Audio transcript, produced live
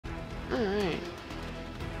Alright.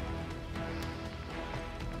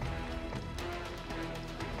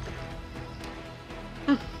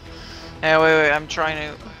 Hey, wait, I'm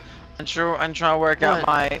trying to work out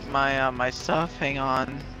What? my stuff. Hang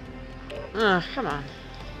on. Come on.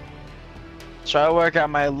 Try to work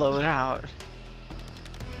out my loadout.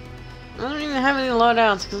 I don't even have any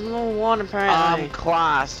loadouts because I'm level 1 apparently.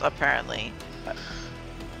 Class apparently.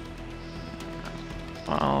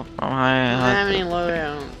 Well, I don't have any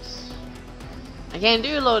loadouts. I can't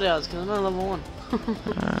do loadouts because I'm not level 1.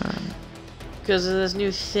 Because of this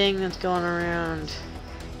new thing that's going around.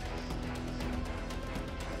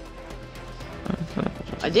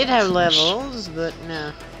 I did have levels, but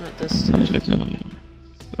no, not this time.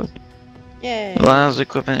 Yay! Allows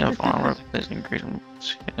equipment of armor is increased.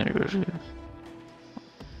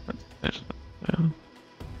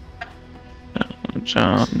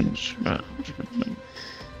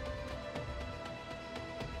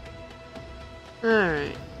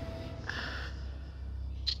 Alright.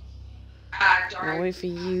 I'll wait for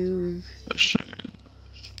you.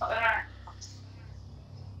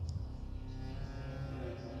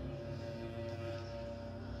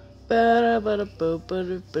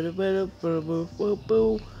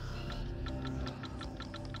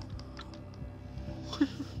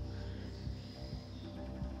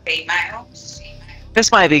 This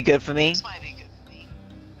might be good for me.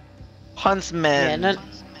 Huntsman. Yeah,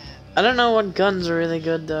 I don't know what guns are really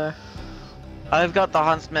good though. I've got the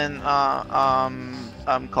Huntsman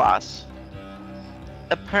class.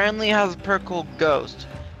 Apparently has a perk called Ghost.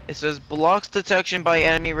 It says blocks detection by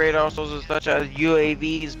enemy radar sources such as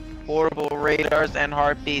UAVs, portable radars, and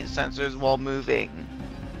heartbeat sensors while moving.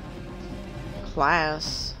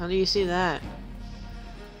 Class? How do you see that?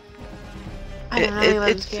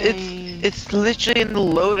 It's literally in the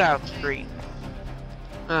loadout screen.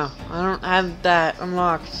 Oh, I don't have that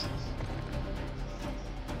unlocked.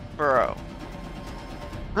 Bro.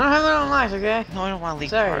 I don't have it unlocked, okay? No, I don't want to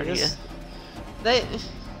leave Sorry, party.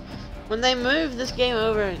 when they moved this game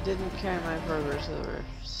over, it didn't carry my progress over,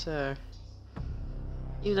 so...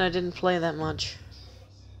 Even though I didn't play that much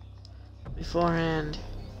beforehand.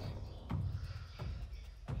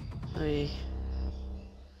 Wait,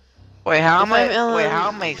 how am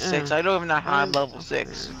I 6? I don't even know how I'm level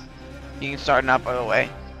 6. You can start now, by the way.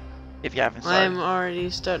 If you haven't started. I'm already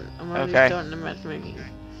starting the matchmaking.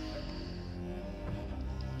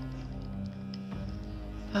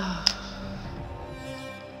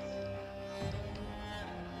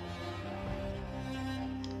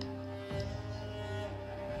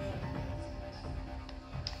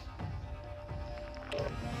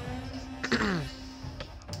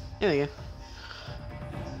 There we go.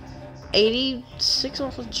 86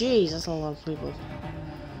 off of G's, that's a lot of people.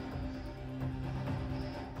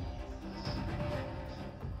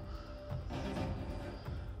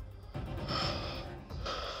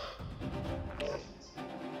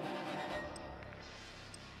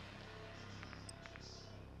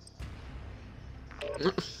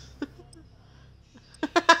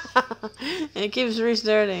 It keeps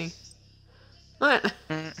restarting. What?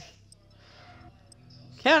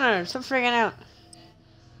 Counter, stop freaking out.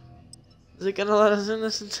 Is it gonna let us in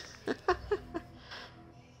this?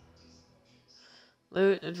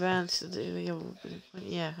 Loot, advanced,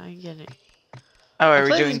 yeah, I get it. Oh, are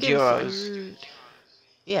we doing duos?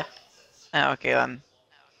 Yeah. Oh, okay then.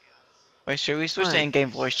 Wait, should we switch to Fine.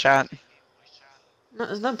 in-game voice chat? No,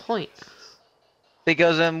 there's no point.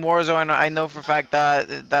 Because in Warzone, I know for a fact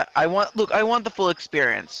that I want the full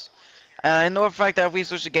experience, and I know for a fact that if we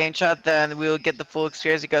switch to game chat, then we'll get the full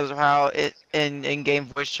experience because of how it in-game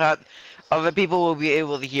voice chat, other people will be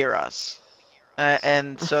able to hear us,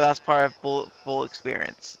 and so that's part of full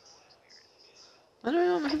experience. I don't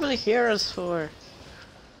know what people to hear us for.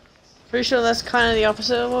 Pretty sure that's kind of the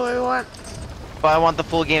opposite of what we want. But I want the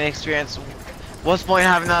full game experience. What's the point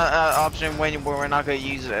of having that option when we're not going to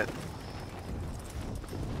use it?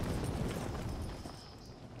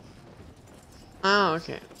 Oh,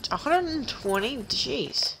 okay. 120?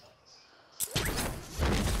 Jeez.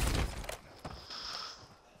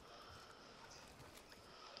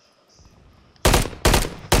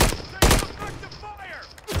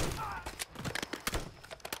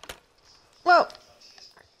 Whoa!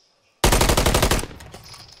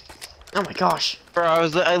 Oh my gosh. Bro,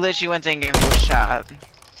 I literally went to in-game voice chat.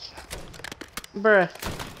 Bruh.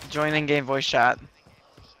 Join in-game voice chat.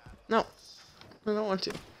 No. I don't want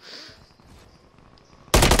to.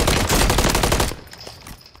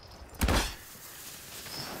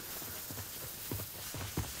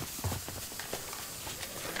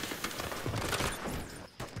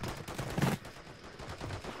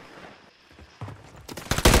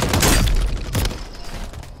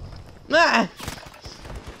 Ah!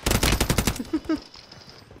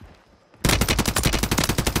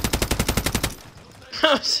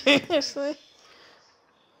 Oh, seriously?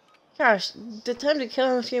 Gosh, the time to kill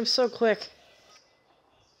in this game is so quick.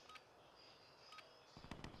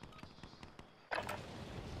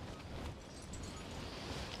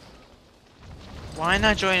 Why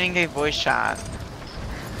not joining a voice chat?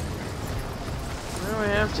 Why do I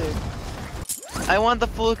have to? I want the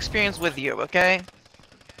full experience with you, okay?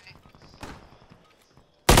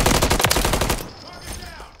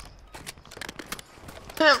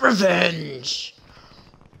 Revenge!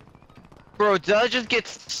 Bro, did I just get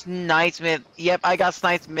sniped mid? Yep, I got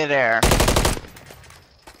sniped midair.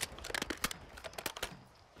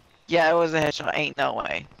 Yeah, it was a headshot. Ain't no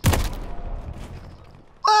way.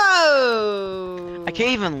 Whoa! I can't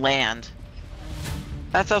even land.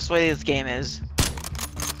 That's how sweaty this game is.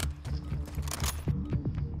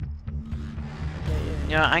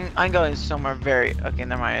 You know, I'm going somewhere very. Okay,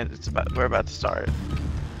 never mind. We're about to start.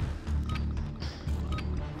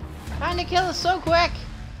 Trying to kill us so quick.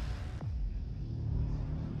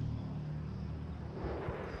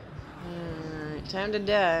 Alright, time to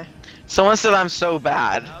die. Someone said I'm so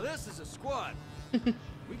bad. Now this is a squad. We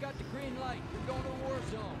got the green light. You're going to war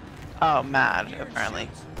zone. Oh, mad, Here, apparently.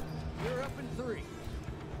 six. You're up in 3.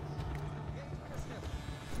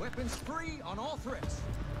 Weapons free on all threats.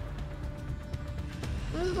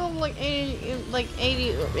 What is it called, like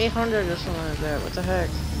 800 or something like that? What the heck?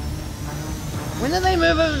 When did they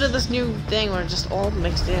move over to this new thing where it's just all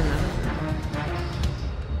mixed in?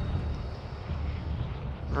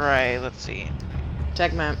 Right, let's see.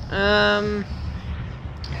 Tech map.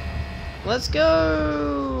 Let's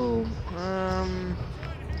go.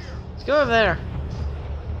 Let's go over there.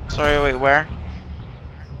 Sorry, wait, where?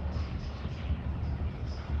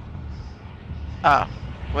 Oh,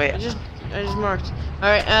 wait. I just marked. All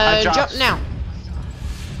right, I jump dropped. now.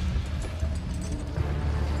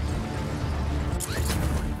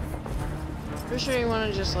 Pretty sure you want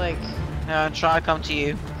to just like. Yeah, try to come to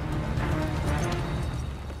you.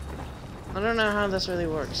 I don't know how this really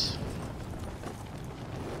works.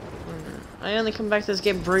 I only come back to this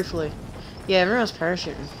game briefly. Yeah, everyone's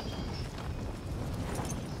parachuting.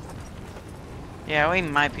 Yeah, we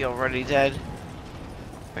might be already dead.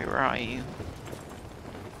 Wait, where are you?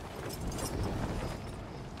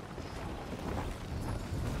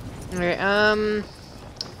 Okay,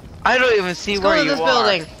 I don't even see let's go where to you this are.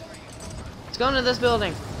 building. Let's go into this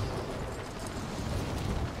building.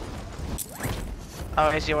 Oh,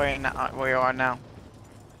 I see where you are now.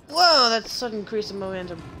 Whoa, that's sudden increase in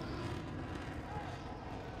momentum.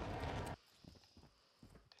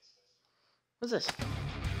 What's this?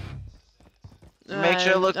 Make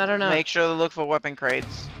sure to look. I don't know. Make sure to look for weapon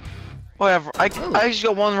crates. Whatever. I Ooh. just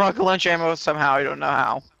got 1 rocket launcher ammo somehow. I don't know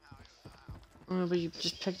how. Oh, but you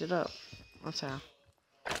just picked it up. That's how.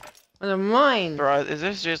 Oh, they're mine. Bro, is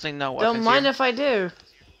there seriously no weapons Don't mind here? if I do.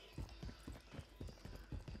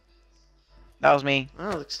 That was me. Oh,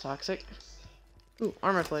 that looks toxic. Ooh,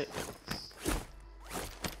 armor plate.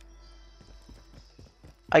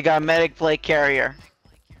 I got a medic plate carrier.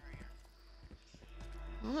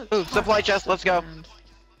 Oh, Ooh, supply chest. Let's go.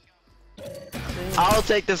 I'll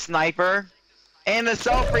take the sniper and the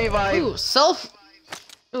self revive. Ooh, self.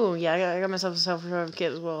 Ooh, yeah, I got myself a self revive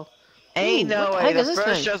kit as well. Ain't Ooh, no what the way. heck The is this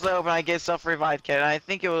first thing? chest I opened, I get self revive kit. And I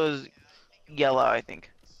think it was yellow. I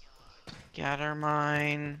think. Gather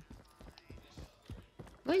mine.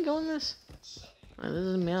 Am I going this? Oh, this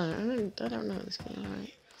doesn't matter. I don't know this game,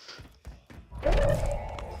 alright.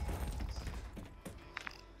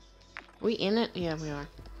 We in it? Yeah, we are.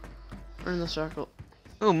 We're in the circle.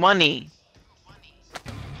 Ooh, money.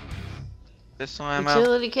 This one ammo.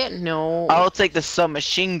 Utility kit? No. I'll take the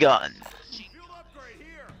submachine gun.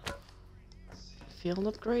 Field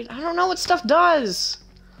upgrade? I don't know what stuff does.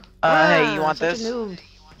 Hey, you want such a this? noob.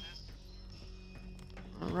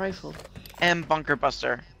 A rifle. And bunker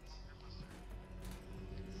buster.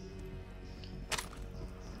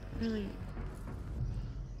 Really?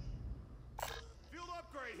 Field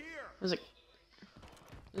upgrade here.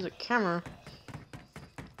 There's a camera.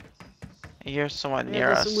 You're somewhat Yeah, near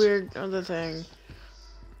this us. weird other thing.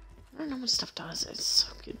 I don't know what stuff does. It's so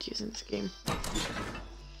good using this game.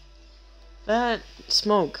 That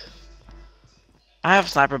smoke. I have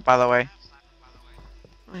sniper, by the way.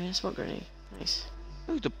 Oh yeah, smoke grenade. Nice.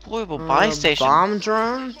 Ooh, deployable buy station. Bomb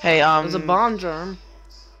drone? Hey, There's a bomb drone.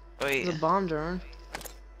 Wait. There's a bomb drone.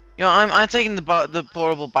 You know, I'm taking the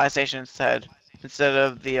portable buy station instead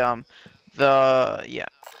of the yeah.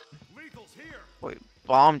 Lethal's here. Wait,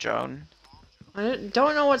 bomb drone. I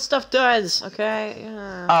don't know what stuff does. Okay. Oh,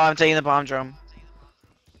 Yeah. I'm taking the bomb drone.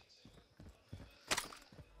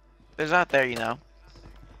 there's that there, you know.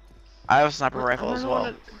 I have a sniper I rifle don't as know what well.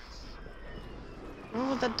 it. I don't know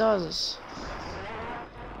what that does.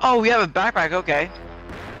 Oh, we have a backpack. Okay.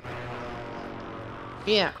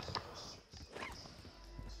 Yeah.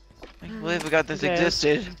 I can't believe we got this Okay,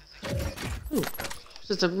 existed. Ooh.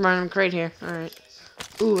 Just a random crate here. Alright.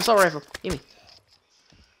 Ooh, assault rifle. Gimme.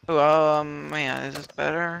 Ooh, man, is this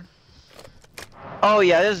better? Oh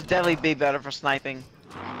yeah, this is definitely be better for sniping.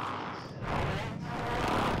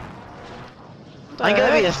 What the I'm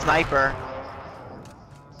gonna be heck? a sniper.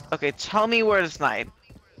 Okay, tell me where to snipe.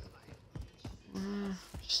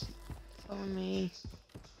 Just follow me.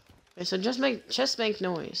 Okay, so just make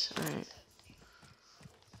noise. Alright.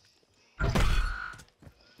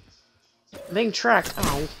 Being tracked.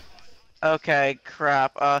 Ow. Okay,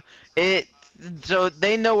 crap. It. So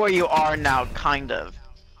they know where you are now, kind of.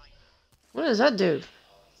 What does that do? Wish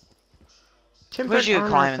Tempered you could armor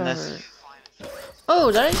climb in cover. this.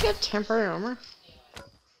 Oh, did I just get temporary armor?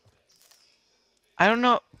 I don't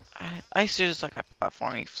know. I seriously suck at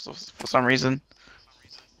platforming for some reason.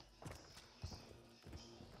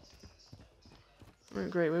 Oh,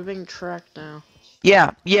 great, we're being tracked now.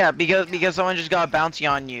 Yeah, because someone just got a bounty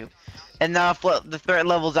on you, and now the threat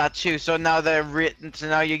level's at 2, so now so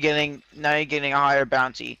now you're getting a higher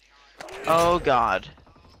bounty. Oh god,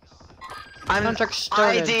 Contract I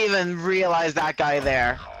started. didn't even realize that guy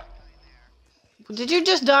there. Did you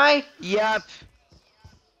just die? Yep,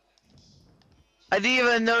 I didn't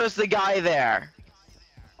even notice the guy there.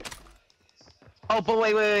 Oh, but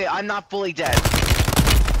wait, I'm not fully dead.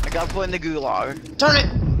 I got put in the gulag. Turn it!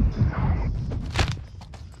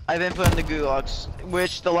 I've been put in the gulags,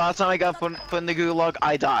 which the last time I got put in the gulag,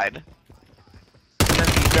 I died.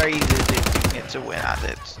 It's very easy to win at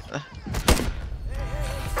it.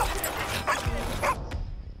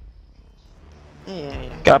 Yeah.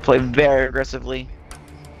 Gotta play very aggressively.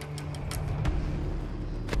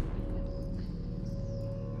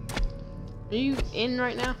 Are you in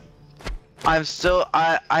right now? I'm still.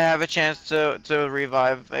 I have a chance to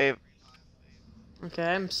revive a. Okay,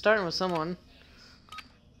 I'm starting with someone.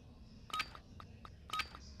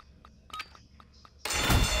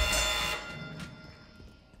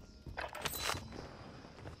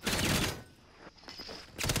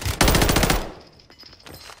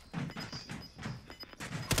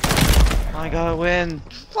 I gotta win.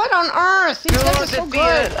 What on earth? These guys are so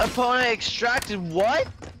good! Opponent extracted. What?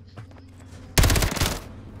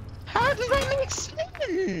 How does that make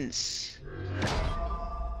sense?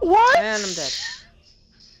 What? And I'm dead.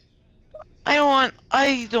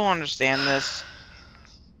 I don't understand this.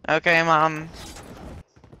 Okay, mom.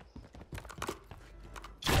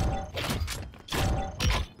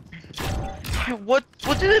 What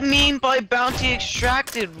did it mean by bounty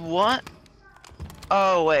extracted? What?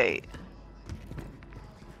 Oh wait.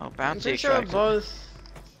 Oh, I'm bounty pretty sure we're extracted. both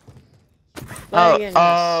Oh, playing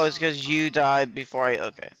oh, against. it's because you died before I.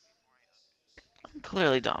 Okay. I'm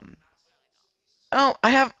clearly dumb. Oh,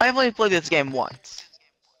 I've only played this game once.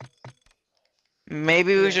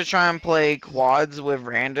 Maybe we Yeah. should try and play quads with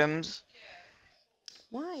randoms.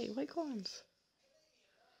 Why? Why coins?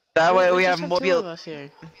 That way We we have just have more two of people. us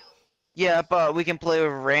here. Yeah, but we can play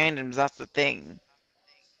with randoms. That's the thing.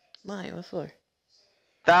 Why? What for?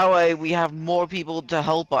 That way we have more people to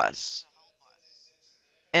help us,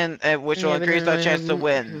 and which will Yeah, but increase then our I have. chance to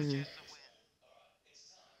win.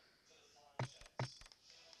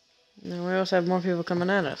 Then we also have more people coming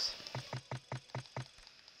at us.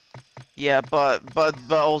 Yeah, but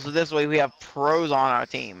also this way we have pros on our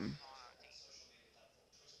team.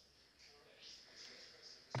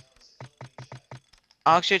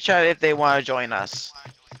 I'll actually chat if they want to join us.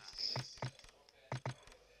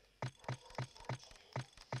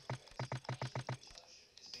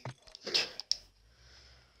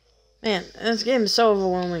 Man, this game is so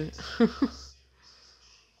overwhelming.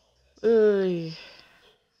 Oy.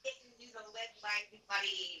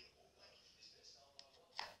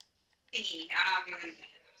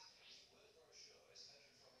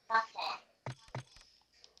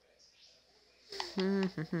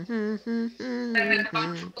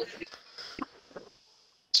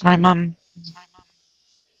 Sorry, mom.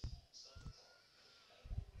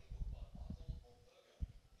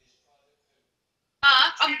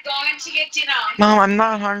 I'm going to get dinner. Mom, I'm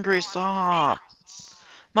not hungry. Stop.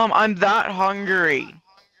 Mom, I'm that hungry.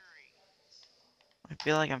 I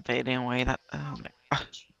feel like I'm fading away. That. Oh my.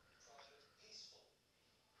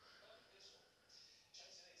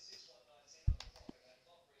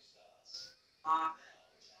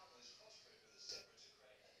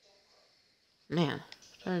 Man,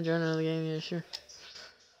 trying to join another game, yeah, sure.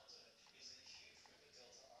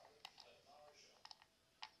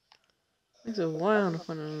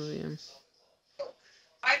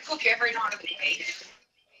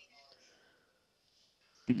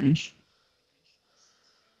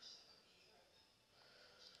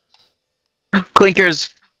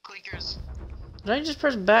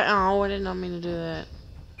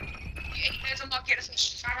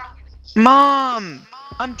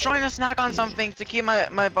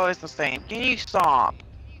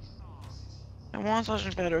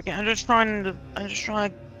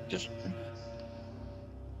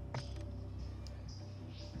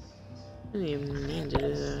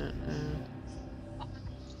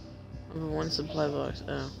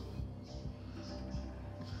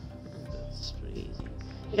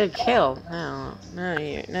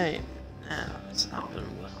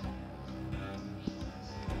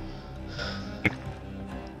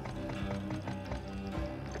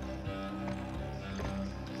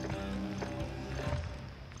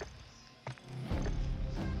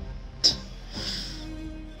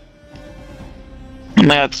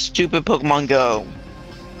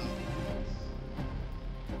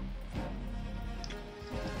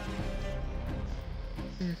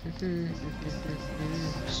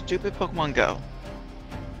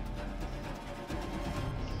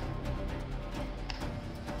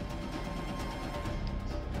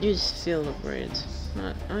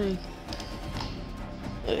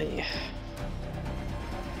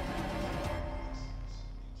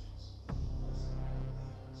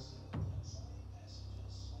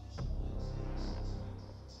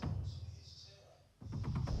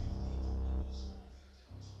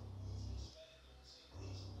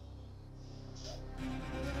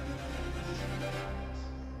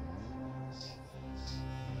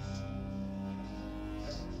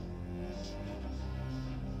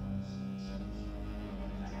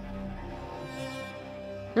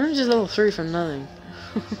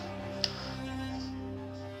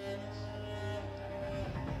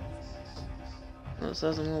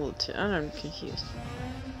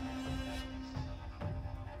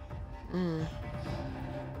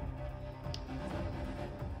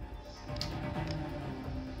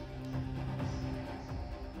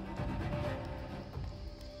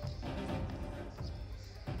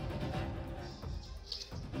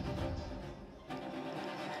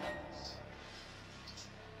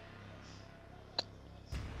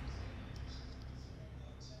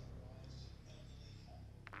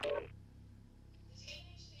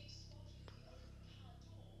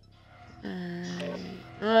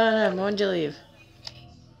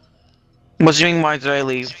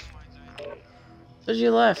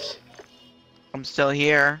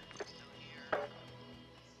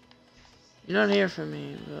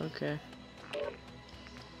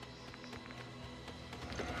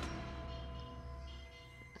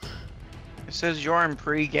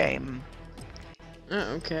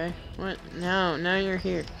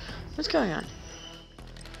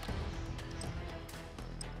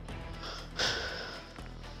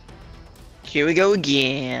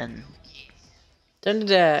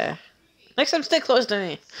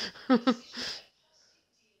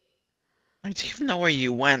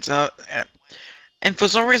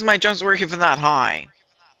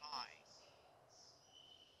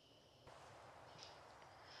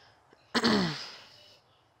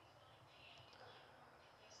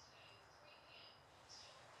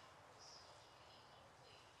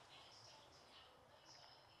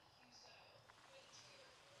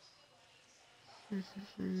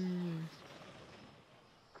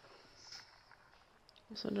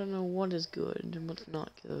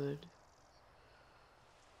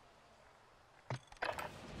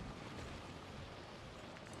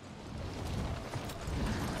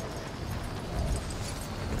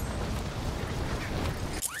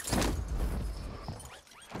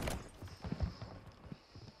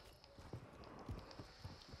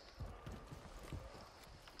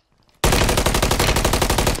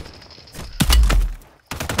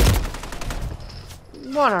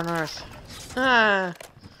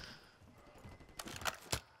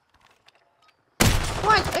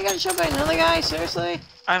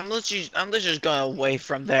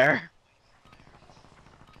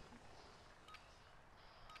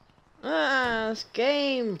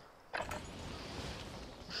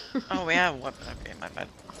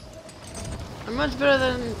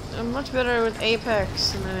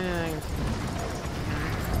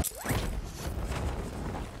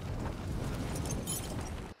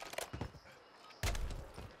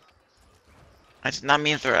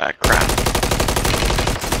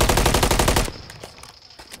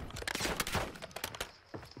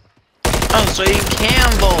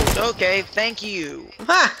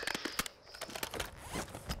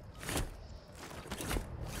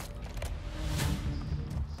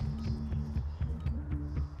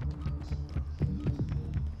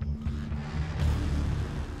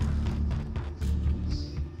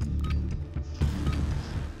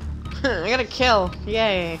 I got a kill.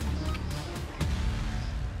 Yay.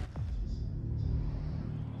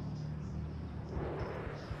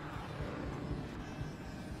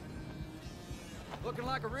 Looking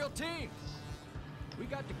like a real team. We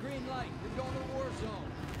got the green light. We're going to the war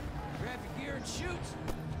zone. Grab your gear and shoot.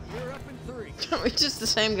 We're up in 3. We're just the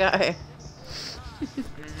same guy.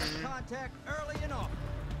 Contact early and often.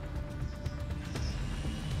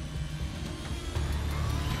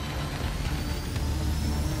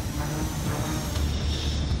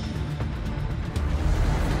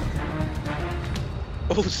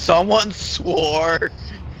 Oh, someone swore.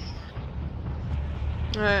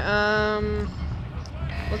 Alright,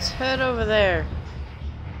 let's head over there.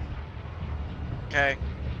 Okay.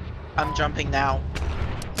 I'm jumping now.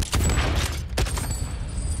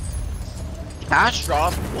 Cash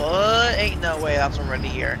drop? What? Ain't no way that's already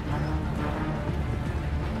here.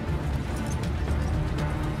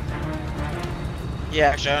 Yeah,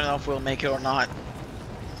 actually, I don't know if we'll make it or not.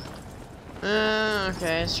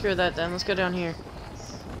 Okay, screw that then. Let's go down here.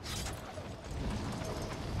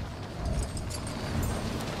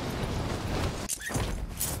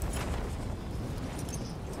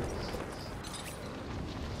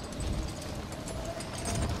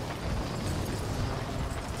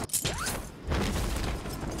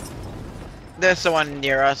 There's someone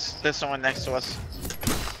near us. There's someone next to us.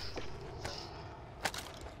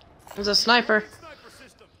 There's a sniper.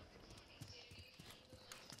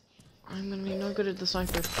 I'm gonna be no good at the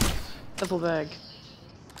sniper. Duffel bag.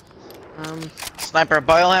 Sniper,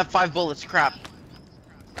 but I only have 5 bullets. Crap.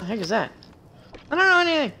 The heck is that? I don't know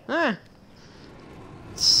anything. Ah.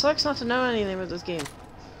 It sucks not to know anything about this game.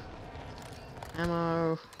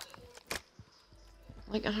 Ammo.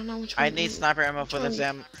 Like I don't know which one. I need sniper ammo for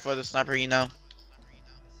the sniper, you know.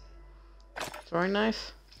 Throwing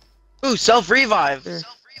knife. Ooh, self-revive. Sure.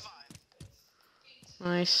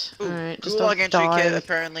 Nice. Ooh, Alright, just gulag don't entry die. kit,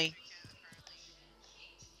 apparently.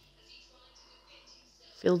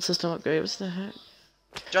 Field system upgrade. What's the heck?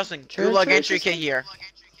 Justin, Territory gulag entry system? kit here.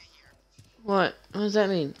 What? What does that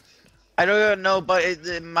mean? I don't even know, but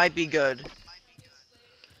it might be good.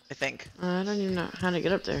 I think. I don't even know how to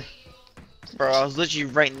get up there. Bro, I was literally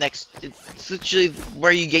right next. It's literally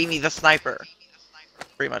where you gave me the sniper.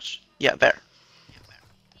 Pretty much. Yeah, there.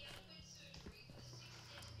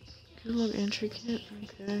 Good luck entry kit.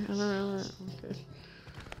 Okay, I don't know that. Okay.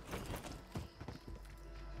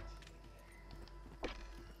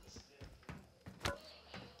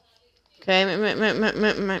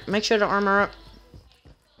 Okay, make sure to armor up.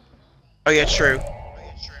 Oh yeah, true.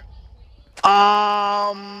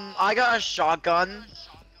 I got a shotgun.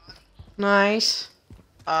 Nice.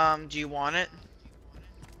 Do you want it?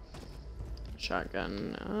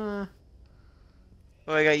 Shotgun.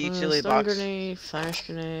 Oh, I got utility Stun box. grenade, flash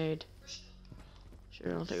grenade.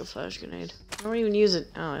 Sure, I'll take a flash grenade. I don't even use it.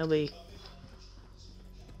 Oh, it'll be.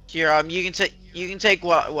 Here, you can take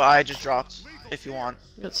what I just dropped if you want.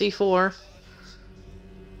 Got C4.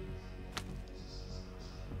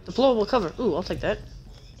 Deployable cover. Ooh, I'll take that.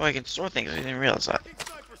 Oh, I can store things. I didn't realize that.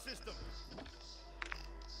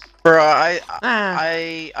 Bro,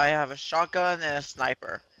 I have a shotgun and a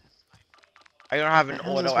sniper. I don't have an How's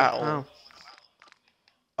auto this at work? all. Oh.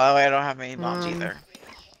 By the way, I don't have any bombs either.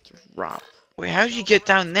 Drop. Wait, how did you get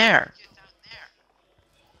down there?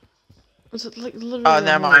 Was it like literally? Oh,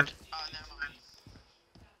 never mind.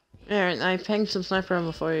 Alright, I pinged some sniper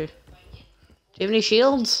ammo for you. Do you have any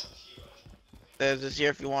shields? There's this here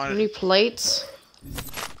if you want Any it. plates?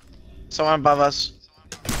 Someone above us.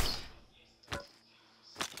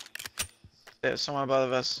 There's someone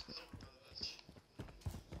above us.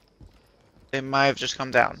 They might have just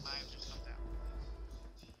come down.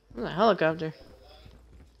 There's a helicopter.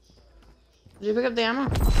 Did you pick up the ammo?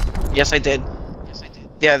 Yes, I did.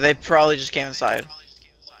 Yeah, they probably just came inside.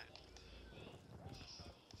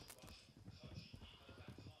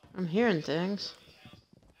 I'm hearing things.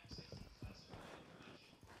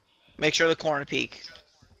 Make sure the corner peek.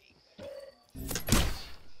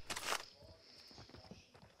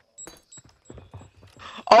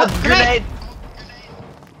 Oh, grenade!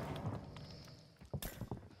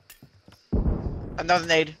 Another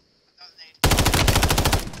nade.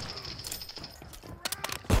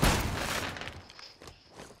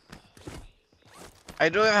 I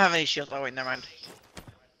don't even have any shields. Oh wait, never mind.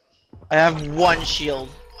 I have 1 shield.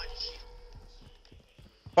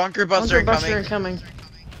 Bunker buster incoming.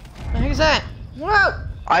 The heck is that? Whoa!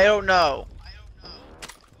 I don't know.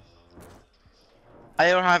 I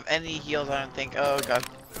don't have any heals, I don't think. Oh god.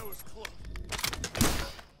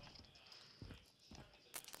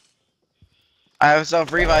 I have a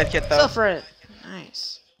self-revive kit though. Suffer it.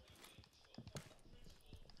 Nice.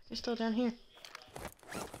 You're still down here.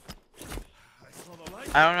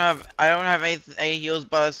 I don't have any heals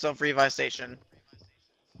but a self revive station.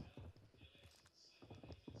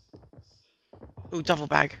 Ooh, duffel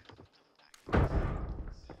bag.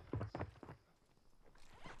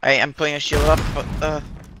 I am putting a shield up, but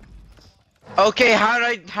okay, how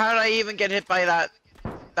did I even get hit by that?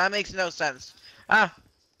 That makes no sense. Ah,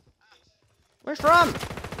 Where from?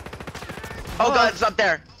 oh god, it's up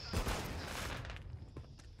there.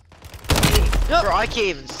 Nope. Bro, I can't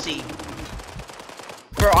even see.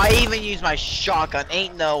 Bro, I even use my shotgun.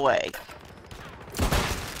 Ain't no way.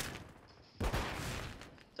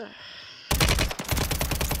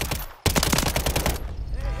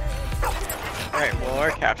 Alright, well,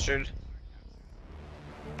 we're captured.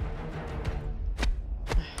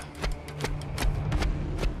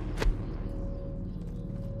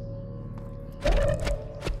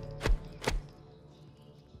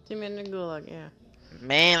 Team in the gulag, yeah.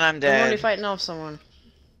 Man, I'm I'm dead. already fighting off someone.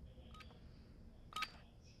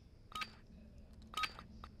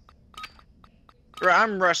 Bro,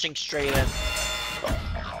 I'm rushing straight in.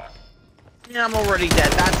 Yeah, I'm already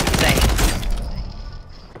dead. That's insane.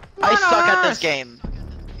 I suck at this game.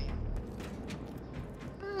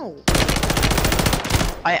 Ow.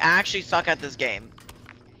 I actually suck at this game.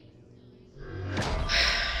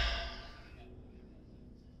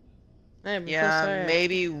 Hey, but Yeah, plus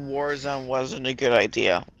maybe Warzone wasn't a good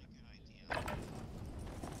idea.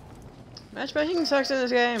 matchmaking sucks in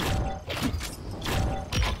this game.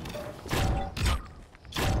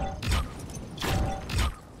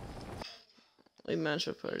 Leave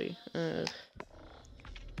matchup party. Man.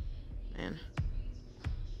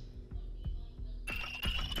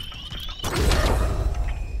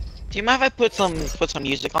 Do you mind if I put some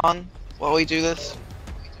music on while we do this?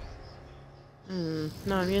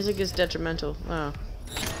 No, music is detrimental. Oh.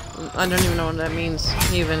 I don't even know what that means,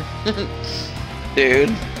 even. Dude.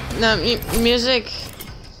 No, music,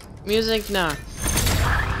 no.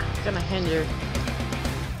 It's gonna hinder.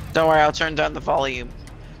 Don't worry, I'll turn down the volume.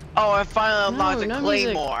 Oh, I finally unlocked No, the no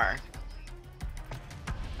music. Claymore.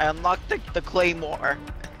 I unlocked the Claymore.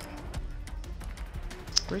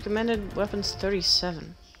 Recommended weapons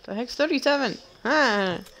 37. The heck's 37?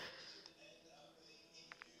 Huh?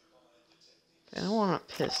 I don't want a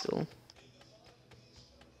pistol.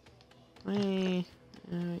 Yeah,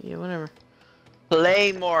 whatever.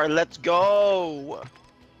 Claymore, let's go.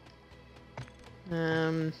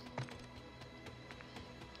 I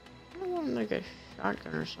want like a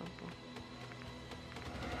shotgun or something.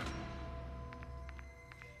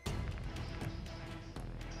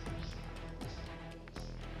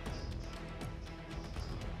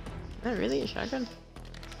 Is that really a shotgun?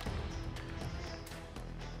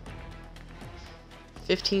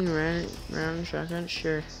 15 round shotgun?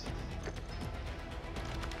 Sure.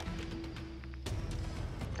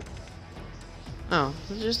 Oh,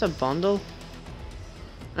 is it just a bundle?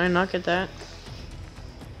 Did I not get that?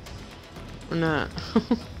 Or not?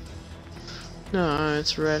 No,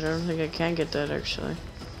 it's red. I don't think I can get that actually.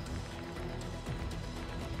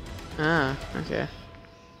 Ah, okay.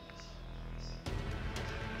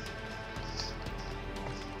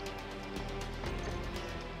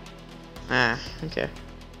 Ah, okay.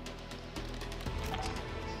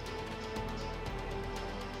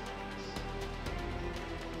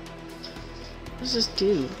 What does this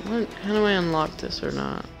do? How do I unlock this or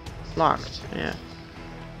not? Locked, yeah.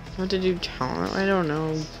 What to do talent? I don't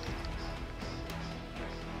know.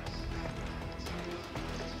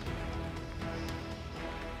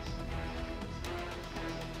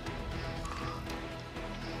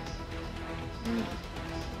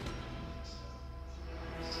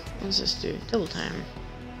 What does this do? Double time.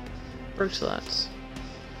 Perk slots.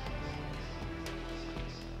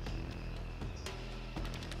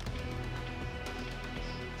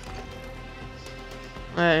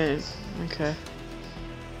 Okay.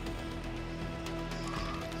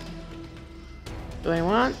 Do I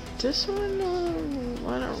want this one?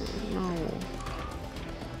 I don't know.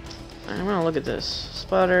 I'm gonna look at this.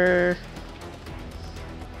 Spotter.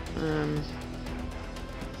 I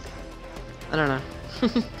don't know.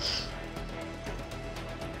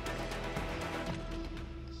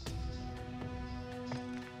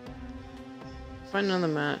 Find another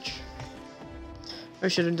match. I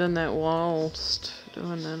should have done that whilst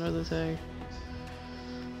doing that other thing.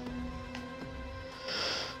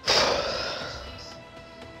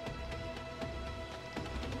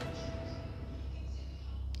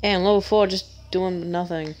 And level 4 just doing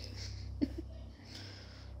nothing.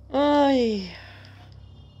 Ay.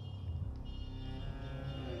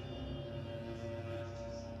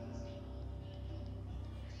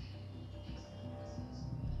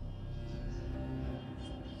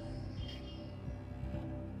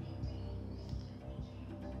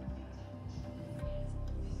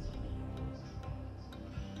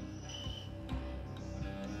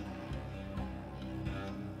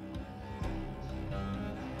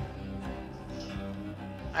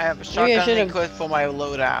 I have a Maybe I shotgun should've- equipped for my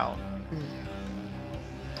loadout.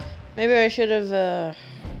 Maybe I should have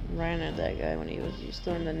ran at that guy when he was just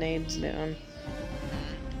throwing the nades down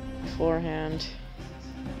beforehand.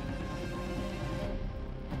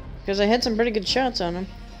 Because I had some pretty good shots on him.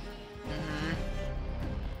 Mhm.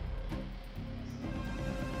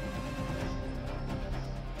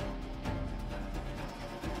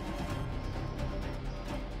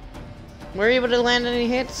 Were you able to land any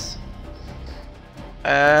hits?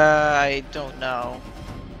 I don't know.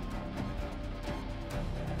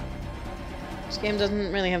 This game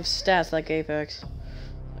doesn't really have stats like Apex.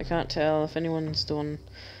 I can't tell if anyone's doing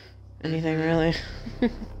anything really.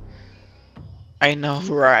 I know,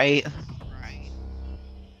 right?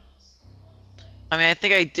 I mean, I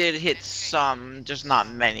think I did hit some, just not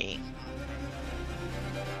many.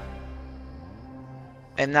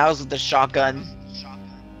 And that was with the shotgun.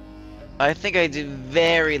 I think I did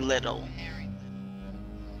very little,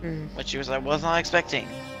 which I was not expecting.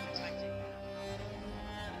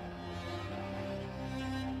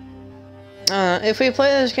 If we play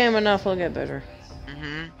this game enough, we'll get better.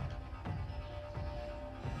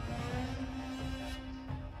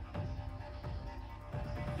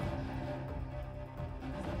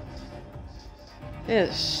 It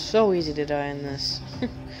is so easy to die in this.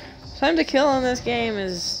 Time to kill in this game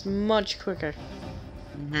is much quicker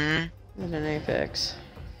than in Apex.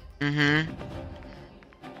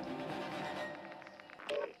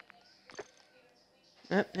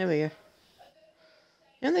 Oh, there we go.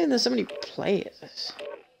 I don't think there's somebody play this.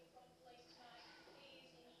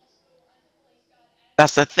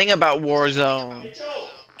 that's the thing about Warzone.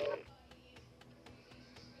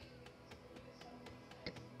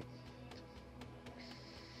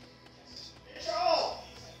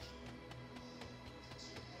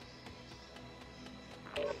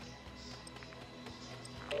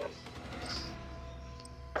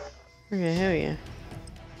 Okay, hell yeah.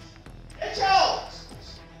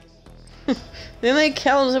 The only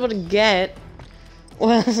kill I was able to get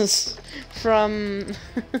was from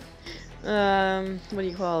what do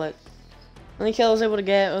you call it? The only kill I was able to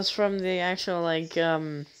get was from the actual like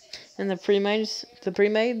in the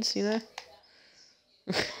pre-mades, you know?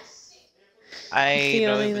 I the don't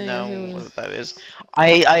only even thing I know feel- what that is.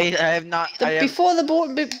 I have not. Before the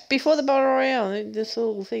battle royale, this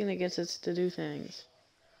little thing that gets us to do things.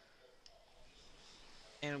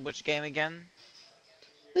 In which game again?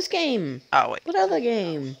 This game. Oh wait. What other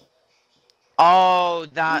game? Oh,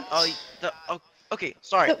 that. Oh, okay.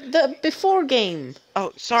 Sorry. The before game.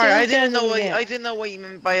 Oh, sorry. So I you didn't guys know will what get- I didn't know what you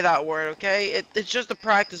meant by that word. Okay, it's just a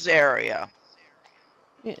practice area.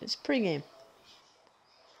 Yeah, it's pre-game.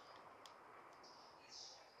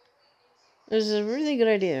 It was a really good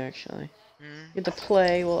idea, actually. You get to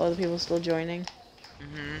play while other people are still joining.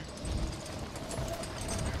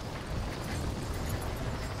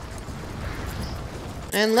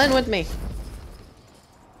 And Len with me.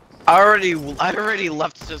 I already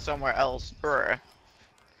left to somewhere else, bruh.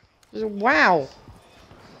 Wow.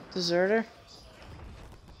 Deserter.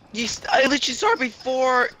 I literally saw it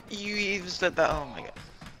before you even said that. Oh my god.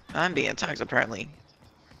 I'm being attacked apparently.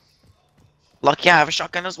 Lucky I have a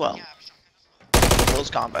shotgun as well. Close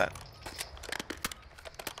combat.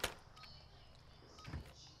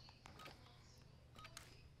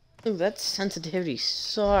 Ooh, that sensitivity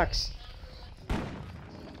sucks.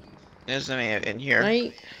 There's me in here.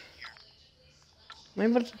 Right? Am I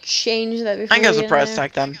able to change that before I guess we a get press in there?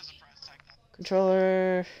 tag then.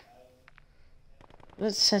 Controller.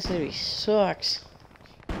 That sensitivity sucks.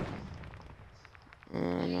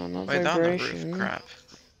 No, not Wait, down the vibration. roof. Crap.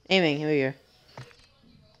 Aiming, here we go.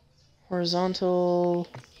 Horizontal.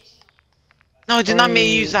 No, it did not mean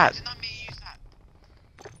to use that.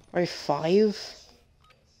 Right, 5.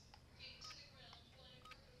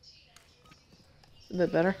 A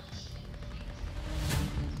bit better.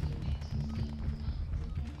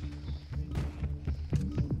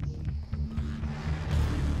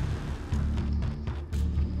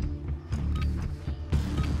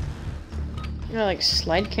 You know, like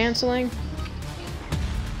slide canceling.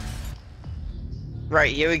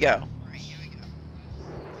 Right, here we go.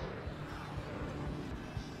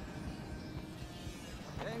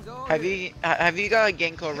 Have you got a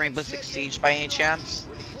game called Rainbow Six Siege by any chance?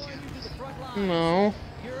 No.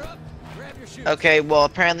 Okay, well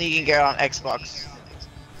apparently you can get it on Xbox.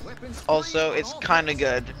 Also, it's kind of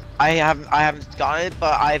good. I haven't got it,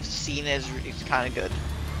 but I've seen it. It's kind of good.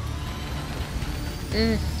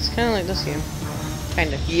 It's kind of like this game.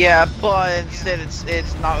 Kind of. Yeah, but instead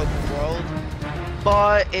it's not open world,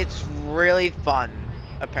 but it's really fun.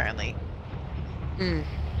 Apparently.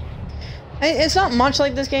 It's not much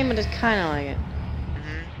like this game, but it's kind of like it.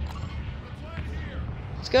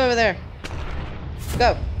 go over there.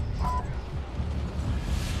 Go.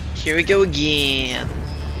 Here we go again.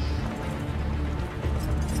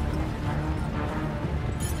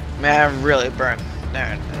 Man, I really burnt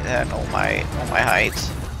at all my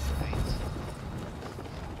heights.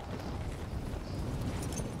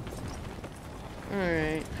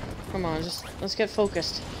 Alright. Come on, let's get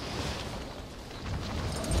focused.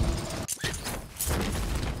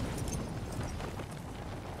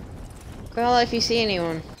 Call if you see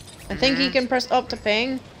anyone. I think you can press up to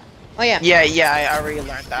ping. Oh yeah. Yeah, I already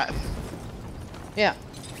learned that. Yeah.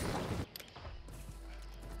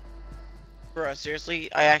 Bro, seriously,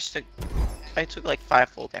 I took like 5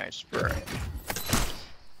 full damage, bro.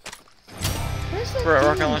 Where's that Bro,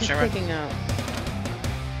 demon rocket launcher, man. picking up?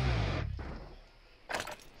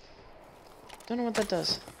 Don't know what that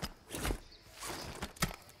does.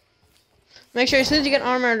 Make sure as soon as you get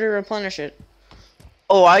armor to replenish it.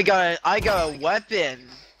 Oh, I got a weapon.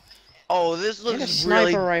 Oh, this Get a looks sniper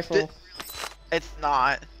really. rifle. It's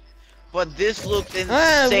not, but this looks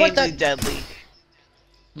Ah, what insanely the- deadly.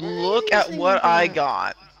 Why are Look you at saying what I that?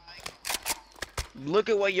 got. Look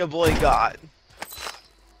at what your boy got.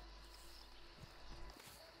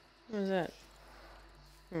 What is that?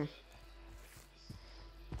 I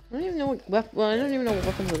don't even know what well, I don't even know what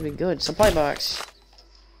weapons would be good. Supply box.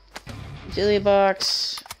 Utility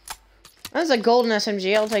box. That's a golden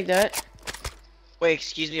SMG, I'll take that. Wait,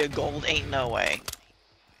 excuse me, a gold ain't no way.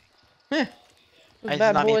 Heh. I Those did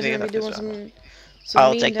bad not mean to boys pick gonna it be up doing this way. some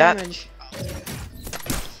I'll mean take that. damage.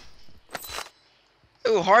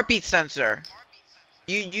 Ooh, heartbeat sensor.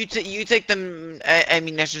 You take the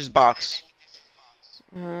ammunitions box.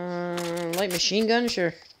 Light machine gun,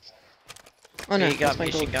 sure. Oh no, Yeah, you got that's my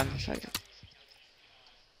machine gold gun. shotgun.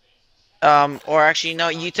 Or actually, no,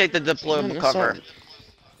 you take the deployable An cover. assault.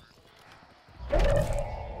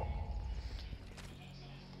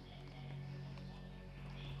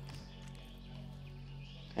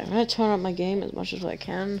 Okay, I'm gonna tone up my game as much as I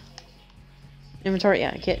can. Inventory,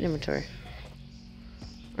 yeah, get inventory.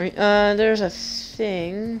 Alright, there's a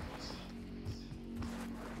thing.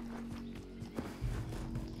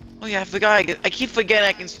 Oh yeah, I forgot. I keep forgetting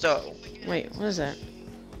I can stow. Wait, what is that?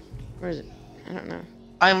 Where is it? I don't know.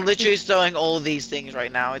 I'm literally stowing all of these things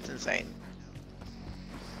right now. It's insane.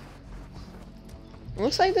 It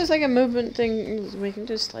looks like there's like a movement thing we can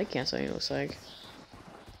do slide canceling, it looks like.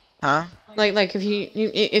 Huh? Like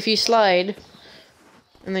if you slide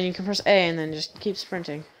and then you can press A and then just keep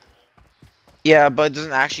sprinting. Yeah, but it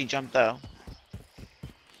doesn't actually jump though.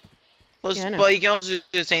 Plus, Yeah, I know. but you can also do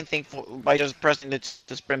the same thing by just pressing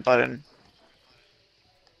the sprint button.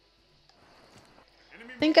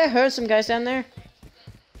 I think I heard some guys down there.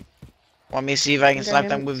 Want me to see if I can Okay, snipe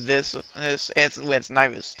them with this with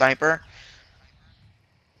sniper?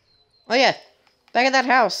 Oh yeah. Back at that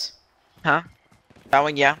house. Huh? That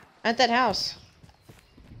one, yeah. At that house.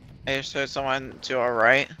 I just heard someone to our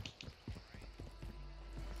right.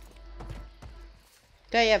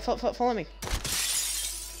 Okay, yeah, follow me.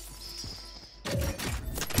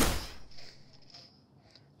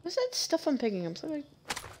 What's that stuff I'm picking up? Something.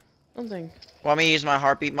 Want me to use my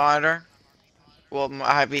heartbeat monitor? Well, my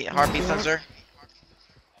heartbeat Yeah. sensor.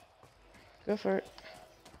 Go for it.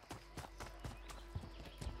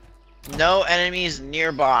 No enemies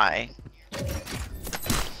nearby.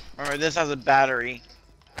 Remember, this has a battery.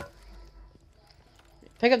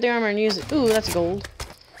 Pick up the armor and use it. Ooh, that's gold.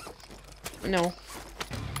 No.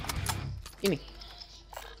 Gimme.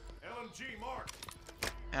 LMG marked.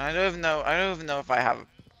 And I don't even know if I have.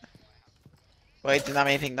 Wait, did not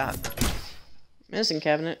anything done. Medicine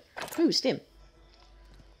cabinet. Ooh, stim.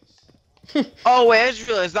 Oh wait, I just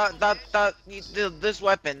realized this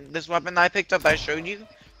weapon I picked up, I showed you.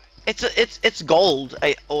 It's gold.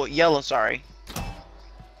 Yellow. Sorry.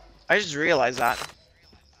 I just realized that.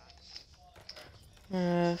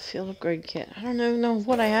 Field upgrade kit. I don't even know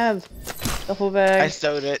what I have. Duffel bag. I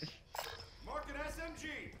stowed it. Mark an SMG.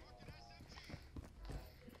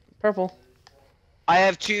 Purple. I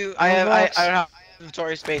have two. I don't have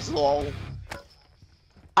inventory space. Lol.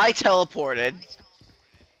 I teleported.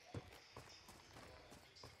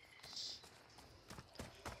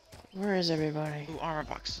 Where is everybody? Ooh, armor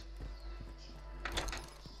box.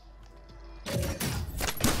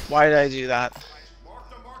 Why did I do that? Mark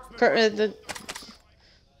the marksman.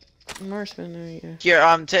 The marksman. There you go. Here,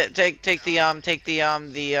 take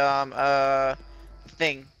the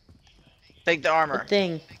thing. Take the armor. The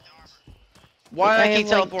thing. Why do I keep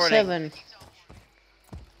have, teleporting? Like 7.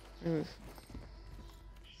 Move.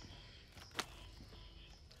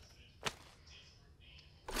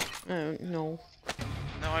 Oh no.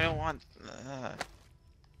 No, I don't want.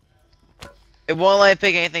 It won't let me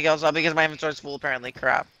pick anything else up because my inventory's full apparently.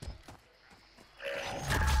 Crap.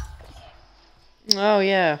 Oh,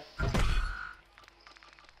 yeah.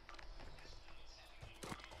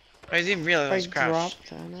 I didn't even realize I it was crashed.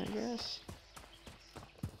 dropped that, I guess.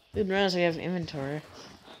 Didn't realize we have inventory.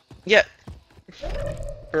 Yeah.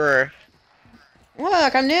 Brr.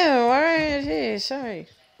 Look, I'm new. Alright, hey, sorry.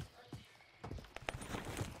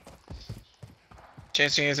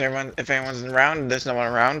 Chasing is everyone if anyone's around, there's no one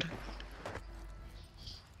around.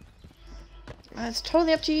 It's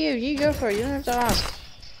totally up to you. You go for it. You don't have to ask.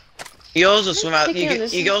 You also swim out. picking on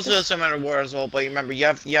this. You can also swim out of water as well, but remember you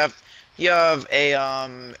have a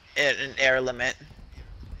an air limit.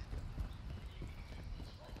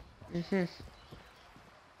 Mhm.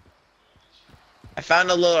 I found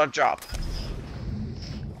a little drop.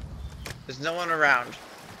 There's no one around.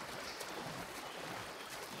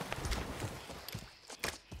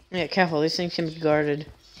 Yeah, careful. These things can be guarded.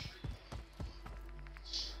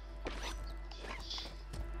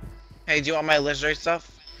 Hey, do you want my legendary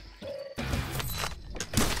stuff?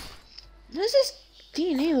 What is this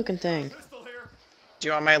DNA looking thing? Do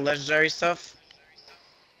you want my legendary stuff?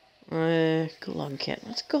 Gulag kit.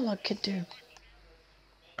 What's Gulag kit do?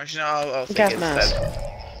 Actually, no, I'll think Gas it mask. instead.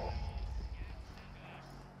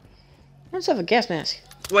 Let's have a gas mask.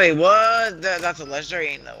 Wait, what? That's a legendary?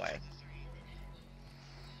 Ain't no way.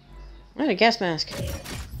 I had a gas mask.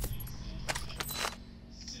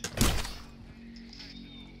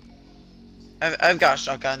 I've got a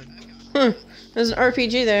shotgun. There's an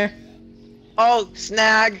RPG there. Oh,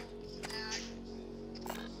 snag!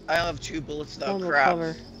 I only have 2 bullets though, Vulnerable crap.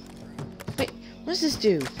 cover. Wait, what does this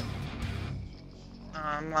do?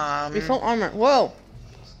 Be full armor. Whoa!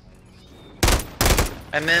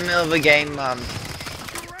 I'm in the middle of a game,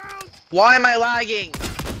 Why am I lagging?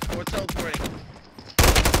 Or teleporting?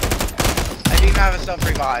 I didn't have a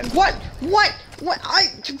self-revive. What? What? What? Where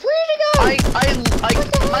did it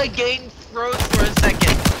go? My game froze for a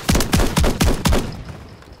second.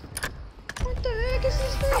 What the heck is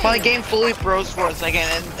this thing? My game fully froze for a second,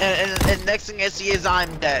 and next thing I see is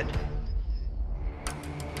I'm dead.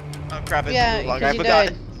 Oh crap, it's Yeah, too long. I because you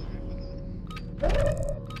forgot. died.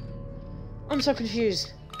 I'm so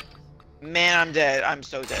confused. Man, I'm dead. I'm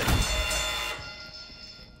so dead.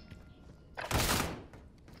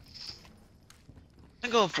 I'm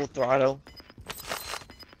going full throttle.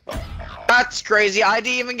 That's crazy. I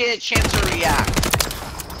didn't even get a chance to react.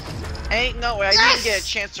 Ain't no way. I didn't get a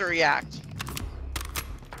chance to react.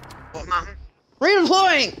 What, Mom?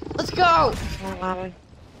 Redeploying! Let's go!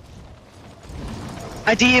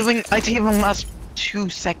 I didn't even last 2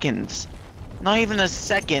 seconds. Not even a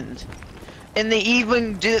second. And they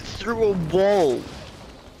even did it through a wall.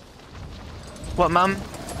 What, Mom?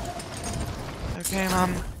 Okay,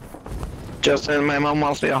 Mom. Justin, my mom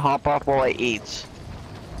wants me to hop off while I eat.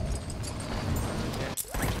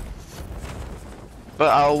 But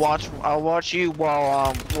I'll watch you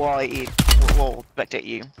while I eat. We'll spectate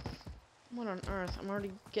you. What on earth? I'm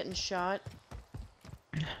already getting shot.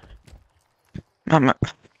 Mom.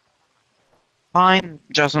 Fine.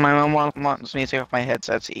 Justin, my mom wants me to take off my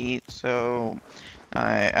headset to eat, so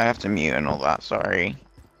I have to mute and all that. Sorry.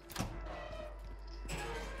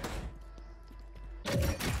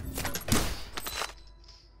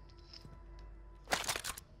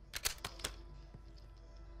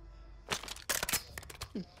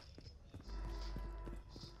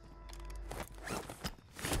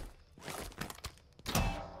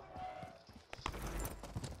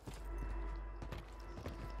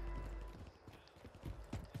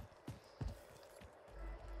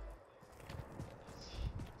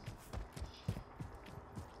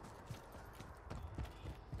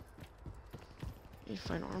 Need to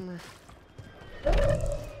find armor.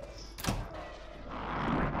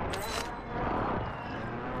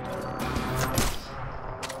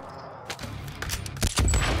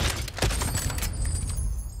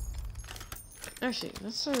 Actually,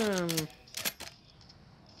 let's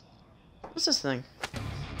what's this thing?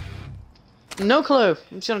 No clue.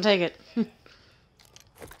 I'm just gonna take it.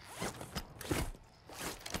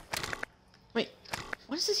 Wait,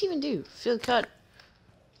 what does this even do? Field cut.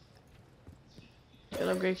 Good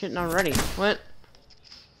upgrade kit not ready. What?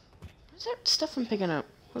 What's that stuff I'm picking up?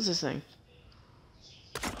 What's this thing?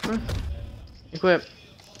 Huh? Equip.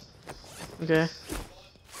 Okay.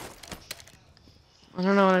 I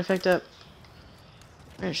don't know what I picked up.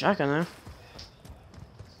 Got a shotgun though.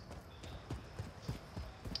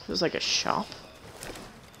 Feels like a shop.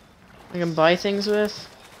 I can buy things with.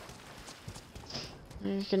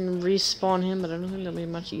 You can respawn him, but I don't think there'll be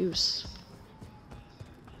much use.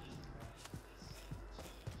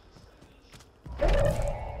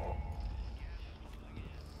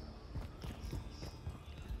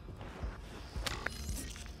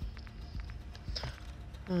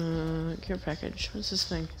 Care package. What's this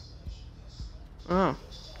thing? Oh.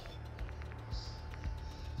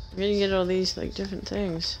 I'm gonna get all these, like, different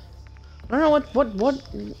things. I don't know what,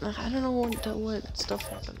 I don't know what stuff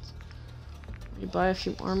happens. You buy a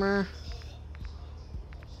few armor.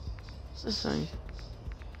 What's this thing?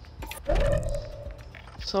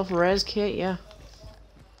 Self-res kit, yeah.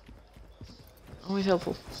 Always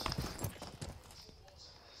helpful.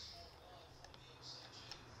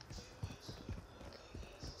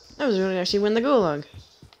 I was going to actually win the gulag.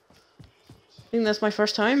 I think that's my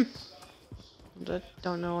first time. I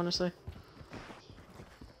don't know, honestly.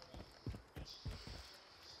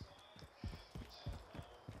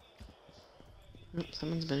 Oh,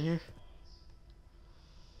 someone's been here.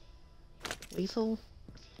 Lethal?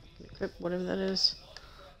 Equip, whatever that is.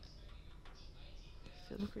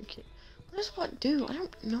 Filigree kit. What does what do? I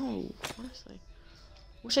don't know, honestly.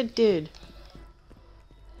 Wish I did.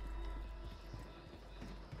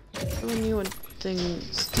 Who knew what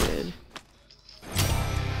things did?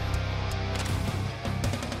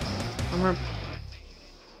 Armor.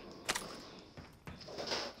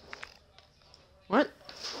 What?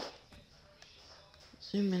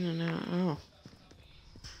 Zoom in and out. Oh.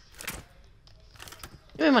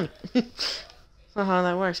 Give me money. That's not how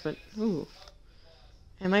that works, but ooh.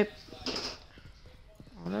 Am I?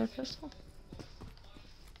 Auto pistol?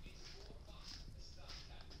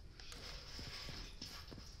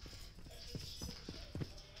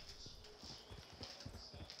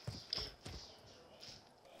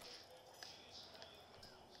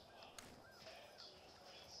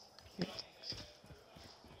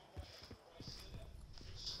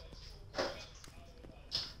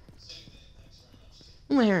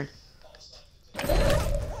 What am I hearing?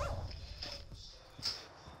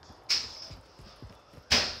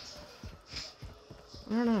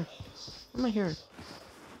 I don't know. What am I hearing?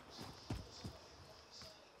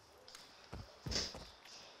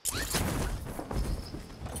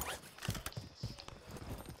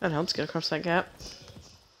 That helps get across that gap.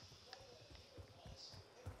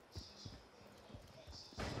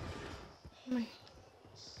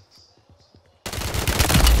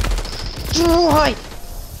 Why?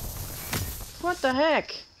 What the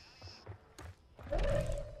heck?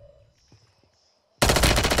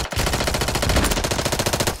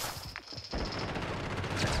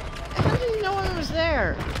 How did you know I was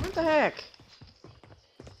there? What the heck?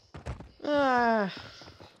 How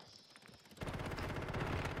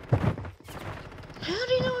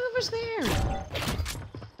do you know I was there?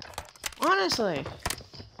 Honestly.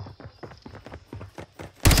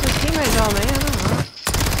 This is teammate told me, I don't know.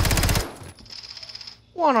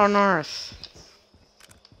 What on earth?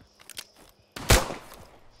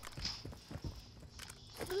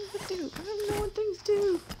 What does it do? I don't know what things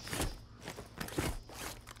do.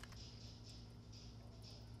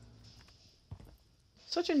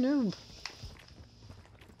 Such a noob.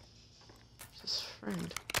 His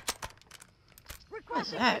friend.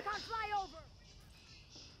 What's that?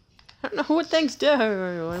 I don't know what things do.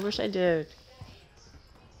 I wish I did.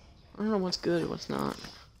 I don't know what's good and what's not.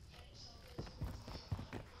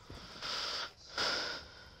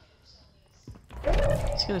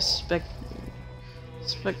 Just gonna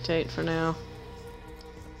spectate for now.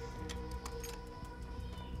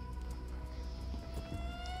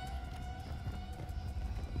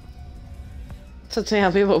 Let's see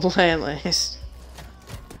how people play at least.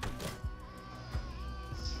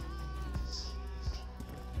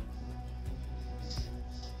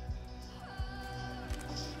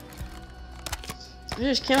 It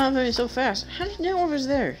just came out of me so fast. How did you know I was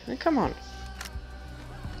there? Like, come on.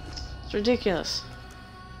 It's ridiculous.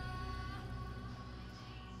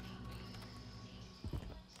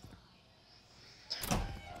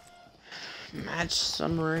 Match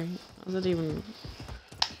summary. How does that even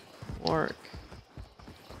work?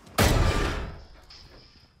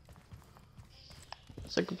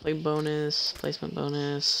 Second play bonus, placement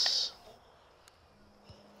bonus,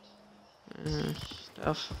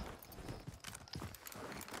 stuff.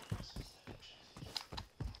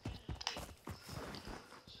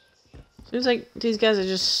 Seems like these guys are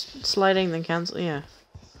just sliding the cancel. Yeah.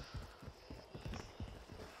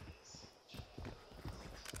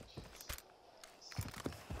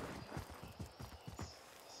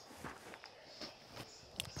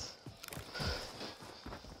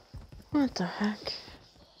 What the heck?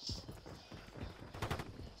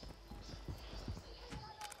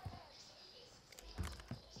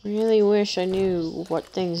 Really wish I knew what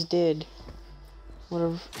things did. Would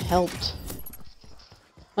have helped.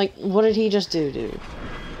 Like, what did he just do, dude?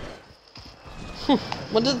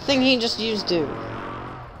 What did the thing he just used do?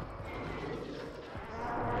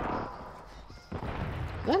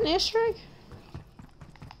 airstrike?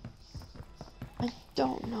 I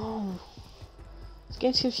don't know. This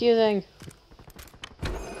game's confusing.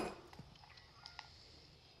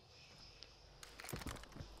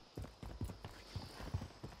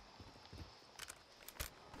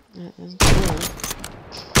 That is good.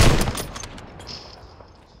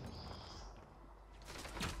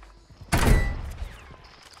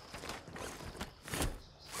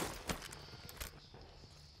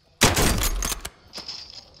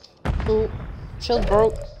 Oh, shield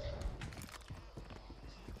broke.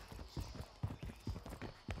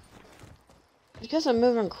 Because I'm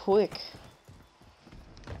moving quick.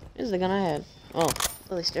 Here's the gun I had. Oh,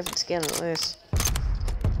 at least different skin at least.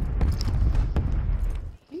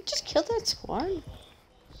 You just killed that squad?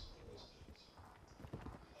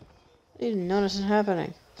 I didn't notice it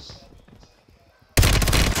happening.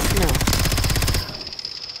 No.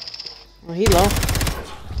 Oh, he low.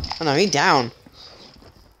 Oh no, he down.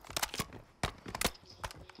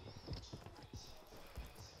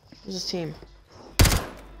 Where's his team?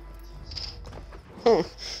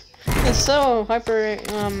 It's so hyper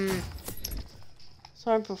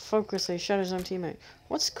focused that he shot his own teammate.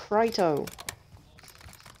 What's Kryto?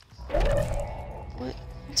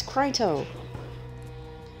 What's Kryto?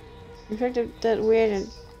 In fact, that weird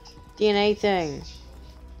DNA thing.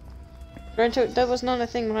 Kryto, that was not a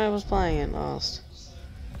thing when I was playing it last.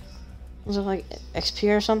 Was it like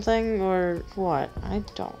XP or something, or what? I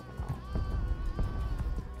don't.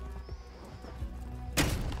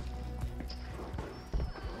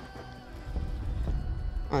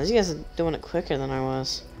 Oh, these guys are doing it quicker than I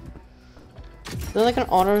was. They're like an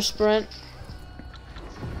auto sprint.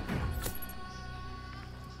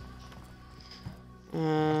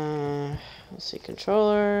 Let's see,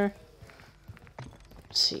 controller.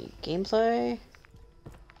 Let's see, gameplay.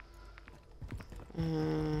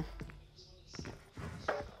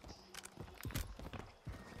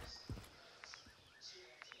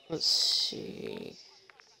 Let's see.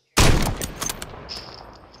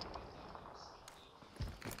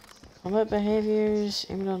 Combat behaviors,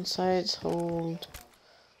 aim on sights, hold,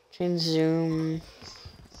 change zoom,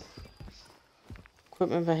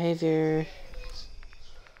 equipment behavior.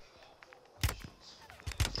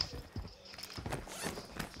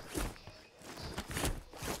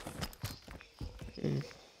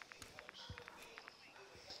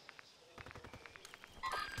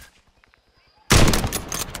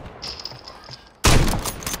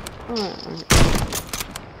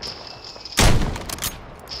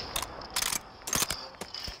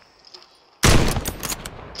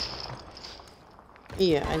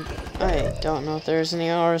 Yeah, I don't know if there's any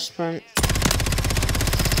auto sprint.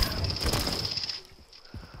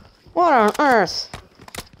 What on earth?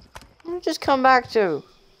 What did I just come back to?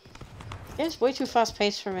 It's way too fast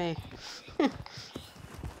paced for me.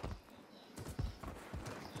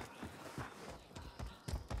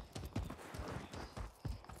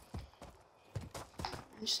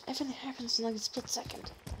 Just everything happens in like a split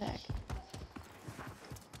second. What the heck?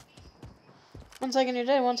 1 second you're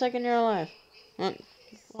dead, 1 second you're alive. What?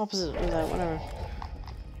 Opposite of that, whatever.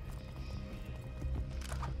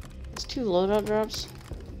 There's 2 loadout drops.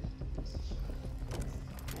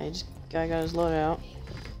 Okay, just guy got his loadout.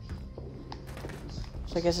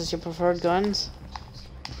 So I guess it's your preferred guns.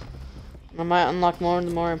 I might unlock more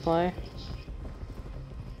the more I play.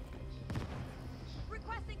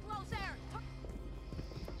 Requesting close air.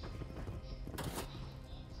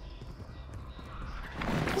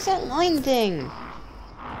 What's that line thing?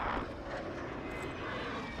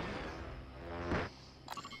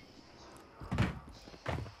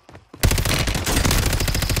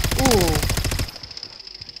 Ooh.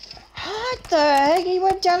 What the heck? He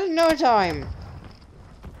went down in no time.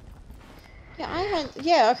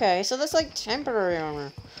 Yeah, okay, so that's like temporary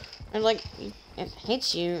armor. And like, it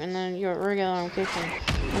hits you, and then you're regular armor kicks him.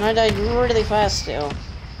 And I died really fast still.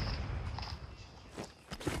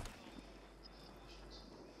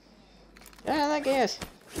 Yeah, that guess.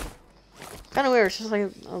 Kinda weird, it's just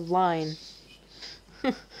like a line.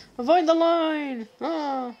 Avoid the line!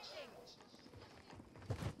 Ah!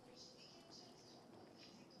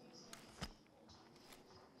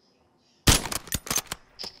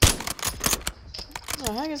 What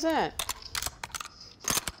the heck is that?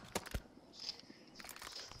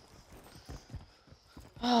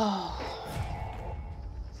 Oh.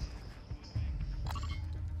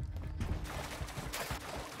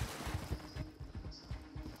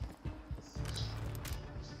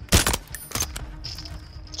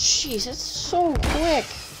 Jeez, that's so quick.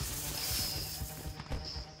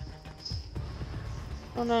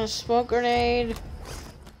 Oh no, smoke grenade.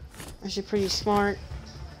 Actually pretty smart.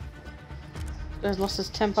 There's lost his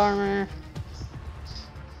temp armor.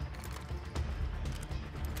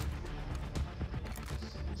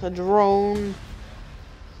 It's a drone.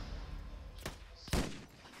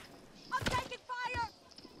 I'm taking fire!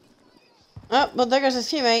 Oh, but there goes his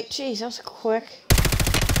teammate. Jeez, that was quick.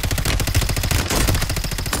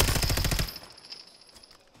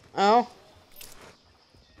 Oh.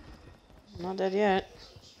 Not dead yet.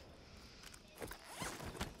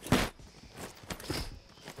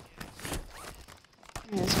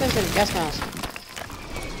 Yeah, this guy's got a gas mask.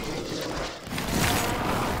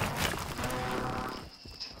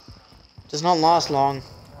 Does not last long.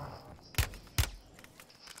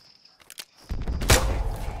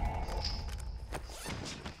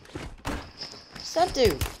 What's that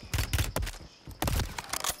do?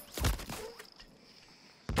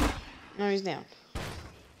 No, he's down.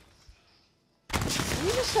 Are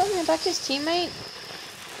you just helping back his teammate?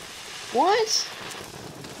 What?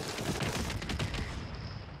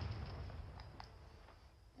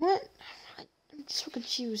 What? I'm so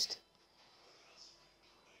confused.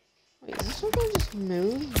 Wait, is this one gonna just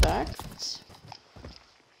move back?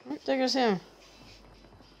 Oh, there goes him.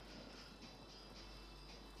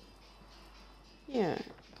 Yeah,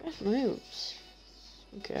 guy moves.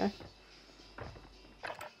 Okay.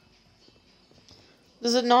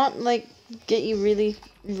 Does it not, like, get you really,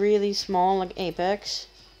 really small, like Apex?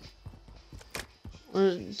 Or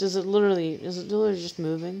is it literally just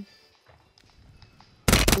moving?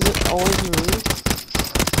 Does it always move?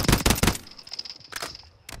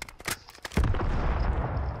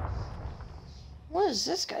 What is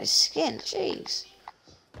this guy's skin? Jeez.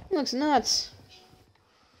 He looks nuts.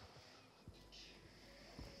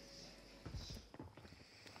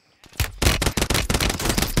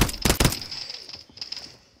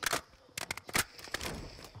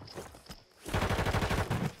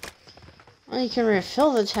 Well, you can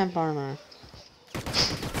refill the temp armor.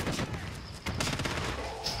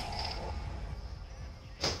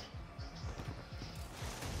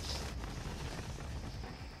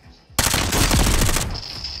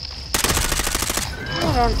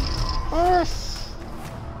 What on earth?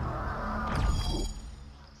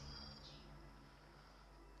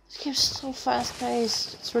 This game's so fast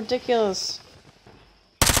paced. It's ridiculous.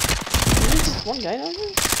 Is there just one guy down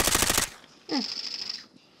here?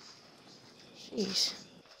 Jeez.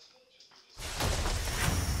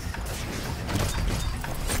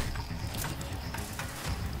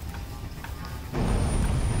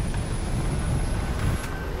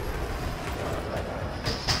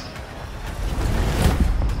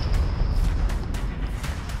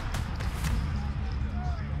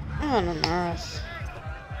 On earth.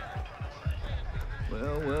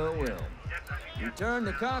 Well, well, well. Return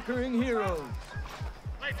the conquering heroes.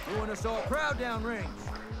 Doing us all proud downrange.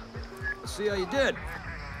 Let's see how you did.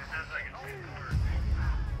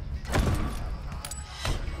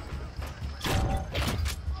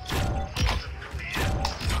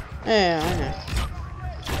 Yeah, I know.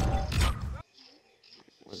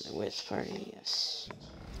 Was it with party? Yes.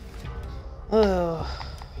 Oh.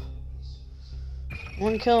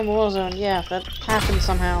 One kill in Warzone. Yeah, that happened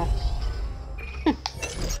somehow. I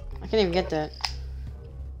can't even get that.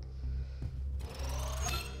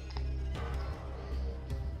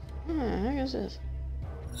 How is this?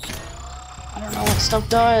 I don't know what stuff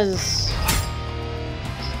does.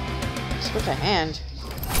 Switch a hand.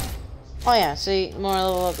 Oh yeah, see, the more I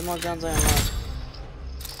level up, the more guns I unlock.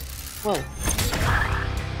 Whoa.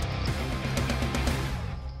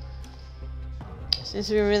 Seems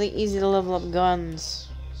to be really easy to level up guns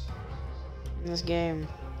in this game.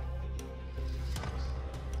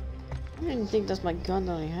 I didn't think that's my gun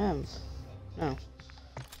that I have. No,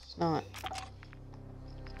 it's not.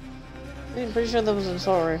 I'm pretty sure that was an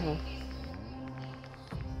assault rifle.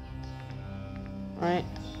 Right?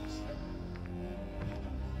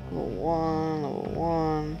 Level 1, level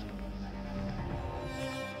 1.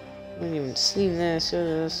 I didn't even see this, or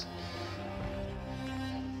this.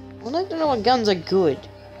 I'd like to know what guns are good.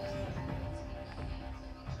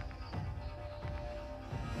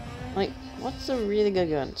 Like, what's the really good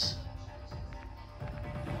guns?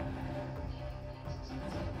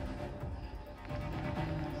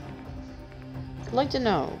 I'd like to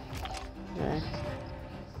know. Okay.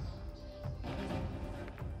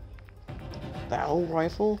 Battle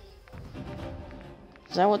rifle?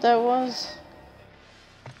 Is that what that was?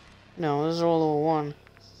 No, those are all level 1.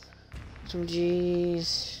 Some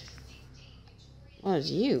G's. What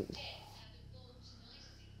is you?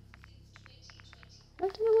 I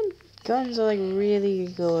don't know when guns are like really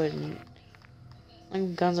good.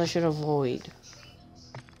 Like guns I should avoid.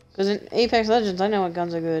 Because in Apex Legends, I know what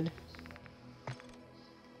guns are good.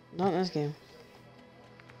 Not in this game.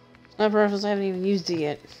 Not purpose, I haven't even used it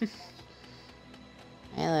yet.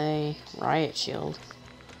 Melee. Riot shield.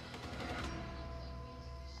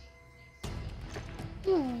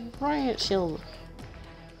 Riot shield.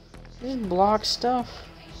 Just block stuff.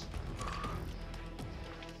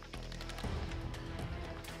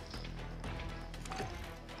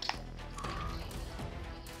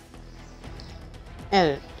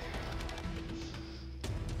 Edit.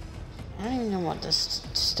 I don't even know what this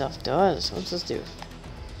stuff does. What's this do?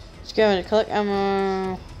 Let's go and collect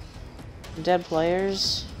ammo. Dead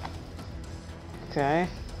players. Okay.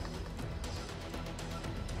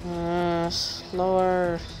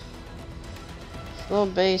 Slower. Slow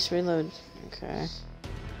base reload. Okay.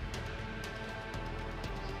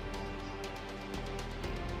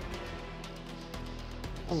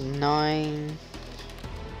 Oh, 9.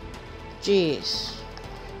 Jeez.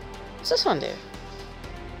 What's this one do?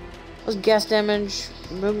 What's gas damage,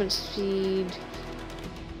 movement speed,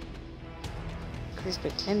 increased by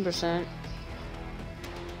 10%.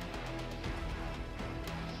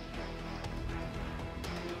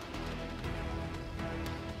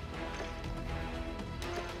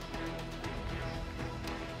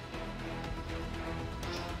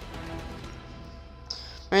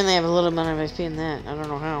 Apparently I have a little amount of XP in that. I don't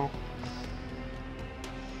know how.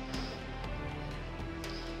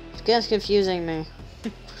 This guy's confusing me.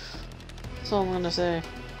 That's all I'm gonna say.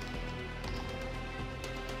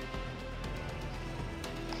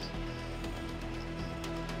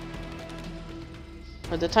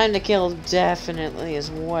 But the time to kill definitely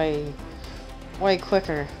is way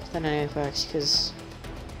quicker than an Apex, because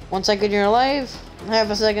one second you're alive, half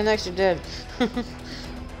a second next you're dead.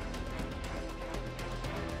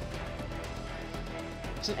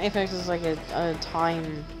 So Apex is like a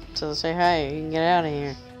time to say, hey, you can get out of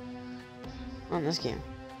here. On this game.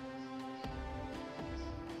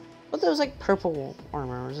 But there was like purple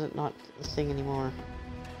armor, is it not a thing anymore?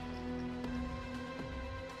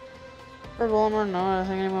 Purple armor, not a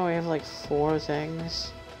thing anymore. We have like 4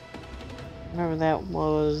 things. Remember that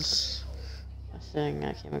was a thing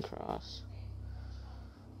I came across.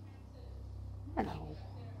 I don't know.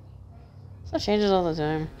 That changes all the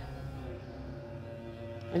time.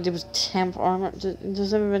 Like there was temp armor.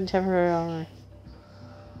 There's never been temporary armor.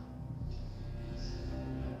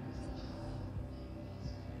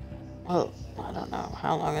 Well, I don't know.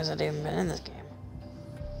 How long has it even been in this game?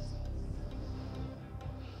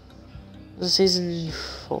 This is season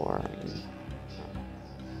 4.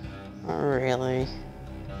 Not really.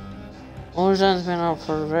 Warzone's been out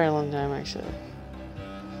for a very long time, actually.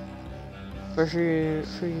 For a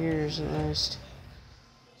few years at least.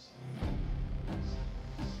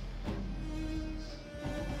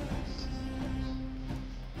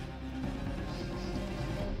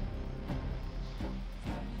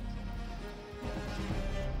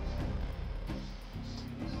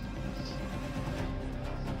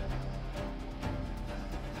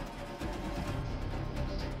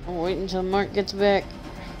 I'll wait until Mark gets back.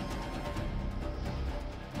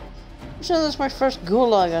 I'm sure that's my first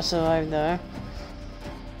gulag I survived though.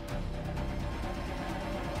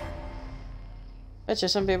 Betcha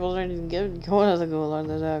some people don't even go to the gulag,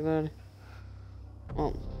 they're that good.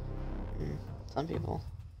 Well, some people.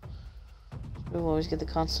 People always get the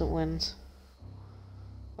constant wins.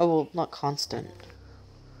 Oh well, not constant.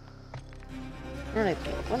 What did I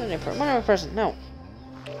put? What did I put? What am I pressing? No.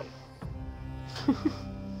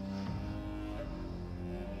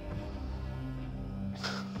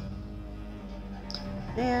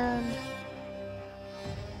 Man.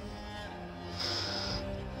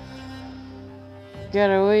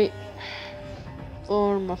 Gotta wait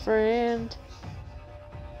for my friend.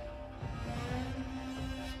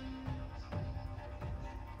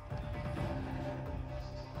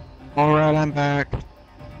 Alright, I'm back.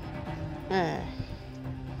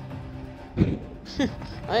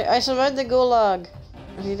 I survived the gulag.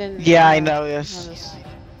 If you didn't. Yeah, I know this. Notice.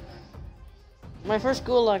 My first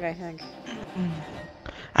gulag, I think.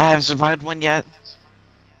 I haven't survived one yet.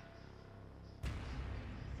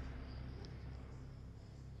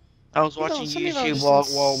 I was watching some people YouTube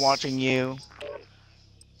just while watching you.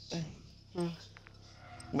 Hmm.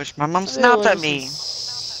 Wish my mom Some people snapped are at just me.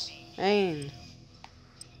 insane.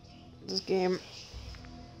 This game.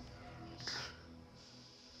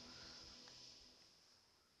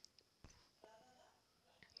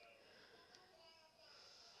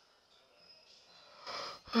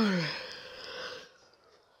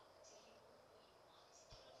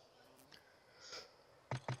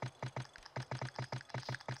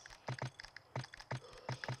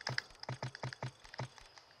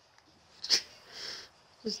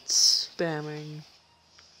 Just spamming.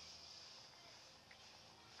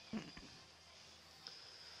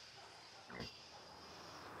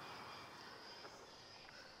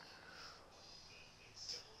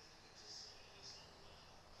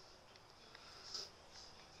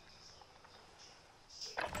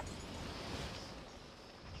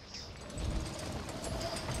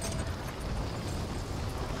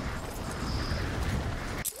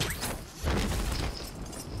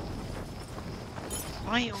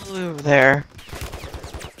 Why are you all over there?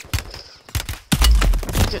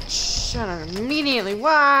 Get shut out immediately.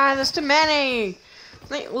 Why? There's too many.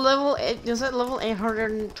 Like level 8. Is that level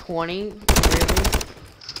 820? Really?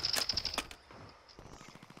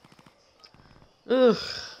 Ugh.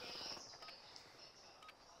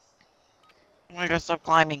 Oh my god, stop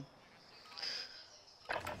climbing.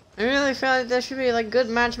 I really feel like there should be like good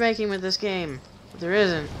matchmaking with this game, but there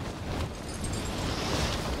isn't.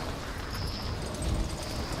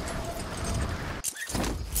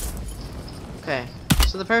 Okay,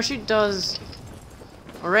 so the parachute does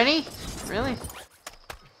already? Really?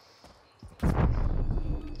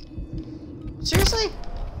 Seriously?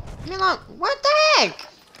 I mean, look, what the heck?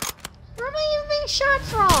 Where am I even being shot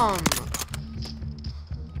from?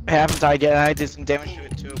 I haven't died yet. I did some damage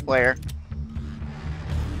to a player.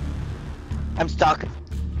 I'm stuck.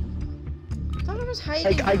 I thought I was hiding.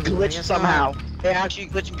 Like, I from you, glitched guess somehow. not. I actually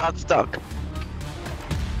glitched and got stuck.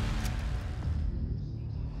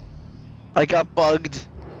 I got bugged.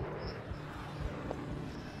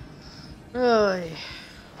 Ugh.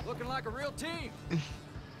 Looking like a real team.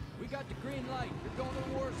 We got the green light. You're going to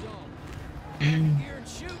the war zone. Grab your gear and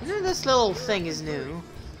shoot. You know this little thing is new.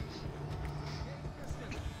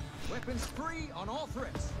 Weapons free on all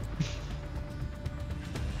threats.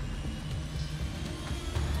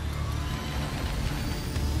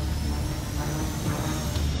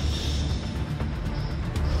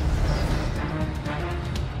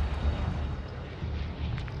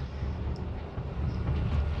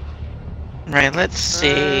 Right, let's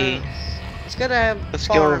see. Let's go to Let's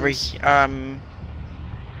farms. go over here. Hang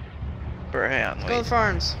on, Let's go to wait.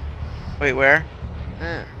 farms. Wait, where?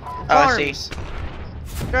 Uh, Oh, I see.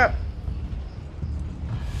 farms. Drop.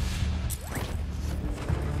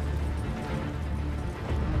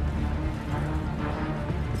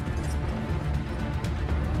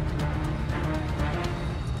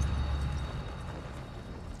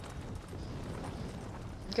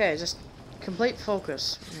 Okay, just complete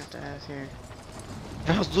focus we have to have here.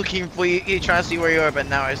 I was looking for you, trying to see where you are, but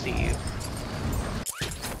now I see you.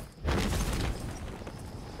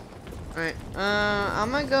 Alright,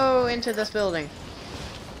 I'm gonna go into this building.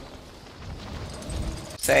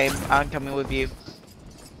 Same, I'm coming with you.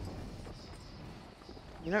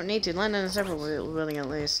 You don't need to land in a separate building at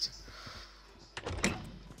least.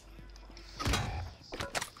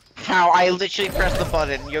 How? I literally pressed the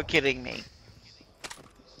button, you're kidding me.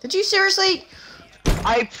 Did you seriously?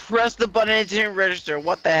 I pressed the button and it didn't register,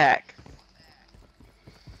 what the heck?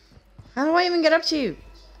 How do I even get up to you?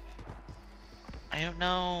 I don't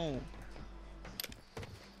know.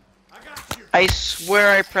 I swear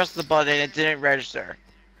I pressed the button and it didn't register.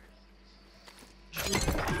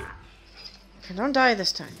 Okay, don't die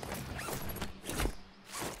this time.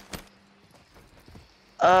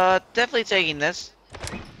 Definitely taking this.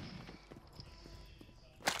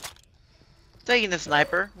 Taking the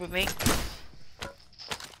sniper with me.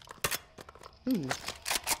 Ooh.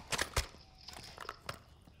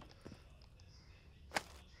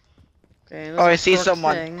 Okay, Oh, I see cork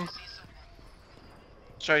someone. thing.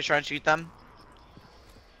 Sorry, try and shoot them.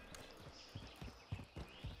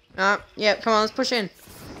 Yeah, come on, let's push in.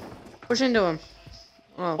 Push into him.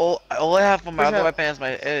 Oh, All I have for my Push other up. weapon is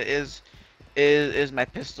my is my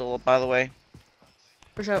pistol, by the way.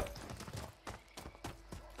 push up.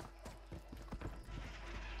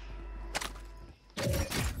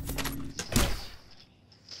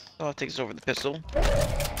 Oh, it takes over the pistol.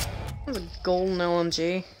 That's a golden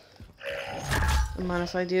LMG. Don't mind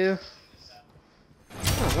if I do.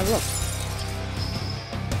 Oh, level up.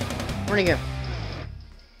 Where'd he go?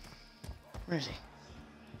 Where is he?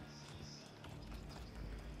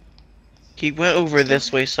 He went over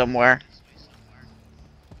this way somewhere.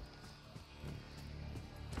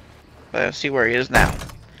 But I'll see where he is now.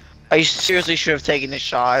 I seriously should have taken this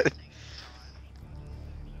shot.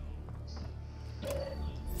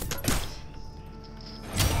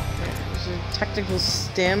 There's a tactical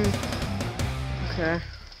stim. Okay.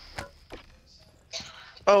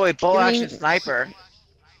 Oh wait, bolt Give me- action sniper.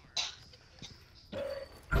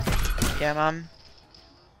 Yeah, mom.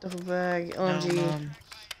 Duffel bag, No, LMG. Mom.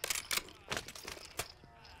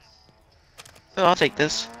 Oh, I'll take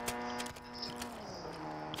this.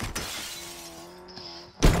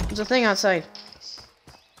 There's a thing outside.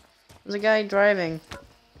 There's a guy driving. Do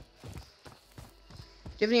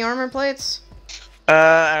you have any armor plates?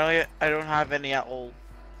 I don't have any at all.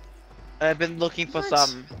 I've been looking for What?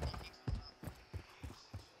 some.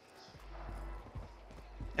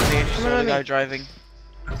 I think I just Come saw on, the guy me. driving.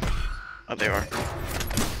 Oh, they are.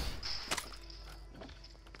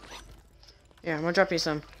 Yeah, I'm gonna drop you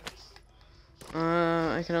some.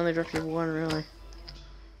 I can only drop you one, really.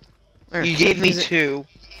 Or, You gave me is it- 2.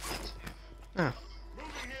 Oh.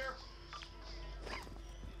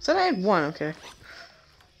 Said I had 1, okay.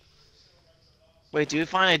 Wait, do we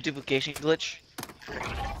find a duplication glitch?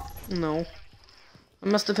 No. I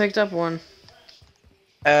must have picked up 1.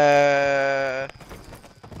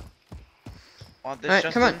 Want this, Alright,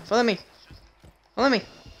 Justin? come on, follow me. Follow me.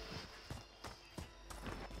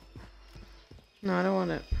 No, I don't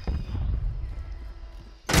want it.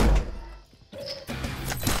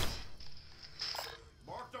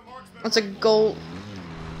 That's a gold.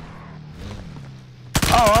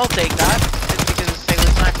 Oh, I'll take that. It's because it's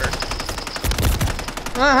Sailor Sniper.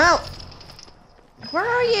 Oh, help! Where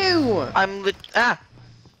are you? I'm lit. Ah!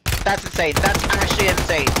 That's insane. That's actually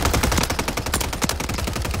insane.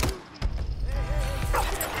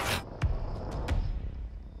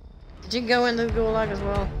 Did you go into the gulag as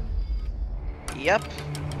well? Yep.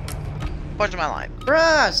 Bunch of my life.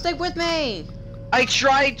 Bruh, stick with me! I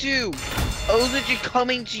tried to! I was literally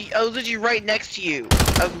coming to you. I was literally right next to you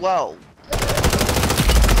as well.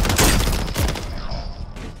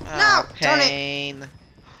 No! Turn it! Pain.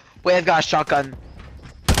 Wait, I've got a shotgun.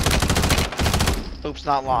 Oops,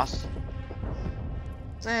 not lost.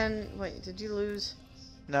 And, wait, did you lose?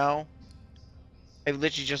 No. I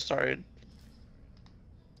literally just started.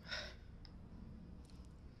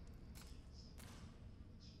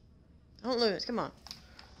 Don't lose, come on.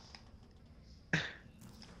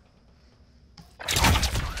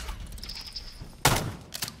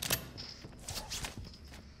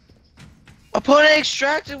 Opponent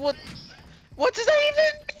extracted? What does that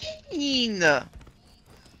even mean?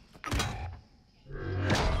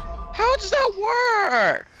 How does that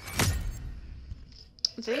work?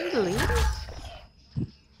 Did he leave?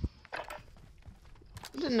 I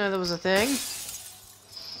didn't know that was a thing.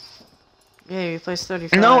 Yeah, you placed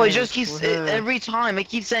 35. No, it just keeps Woohoo. every time it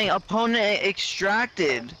keeps saying opponent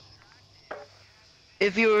extracted.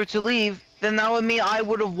 If you were to leave, then that would mean I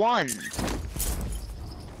would have won.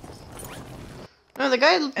 No, the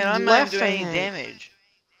guy And I'm left, not doing any I think. damage.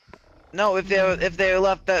 No, if they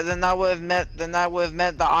left that, then that would have meant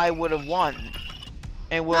that I would have won,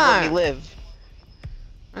 and would let me No. live.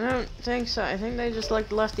 I don't think so. I think they just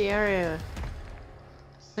like left the area.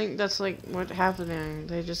 I think that's like what's happening.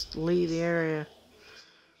 They just leave the area,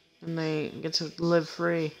 and they get to live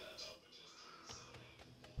free.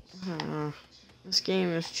 I don't know. This game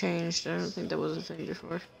has changed. I don't think that was a thing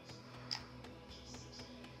before.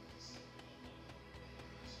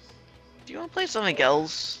 Do you want to play something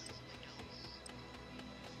else?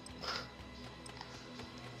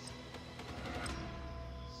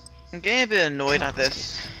 I'm getting a bit annoyed at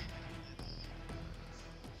this.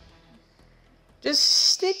 Just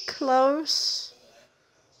stick close.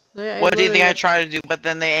 What do you think I tried to do? But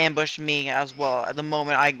then they ambushed me as well. At the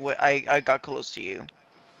moment I got close to you.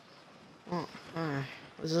 Oh,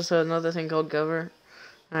 was this another thing called cover?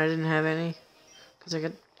 I didn't have any. Because I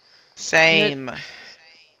got Same.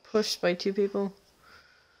 pushed by 2 people.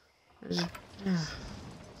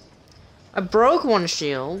 I broke 1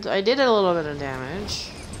 shield. I did a little bit of damage.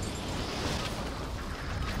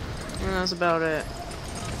 And that's about it.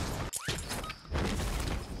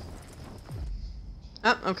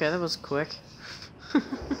 Oh, okay, that was quick.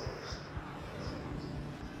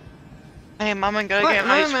 Hey, Mom, I'm gonna What? get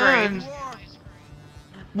No, ice man. cream.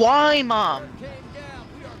 Why, Mom? Came down.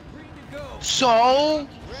 We are green to go. So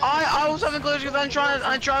I was having glitches because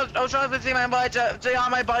I was trying to see my body to stay on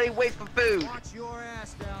my body, wait for food. Watch your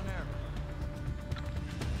ass down there.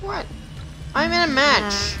 What? I'm in a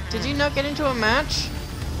match. Did you not get into a match?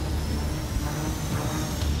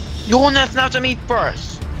 You're the one that snapped at me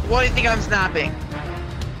first. Why do you think I'm snapping?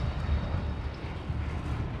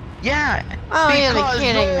 Yeah, Oh, you're because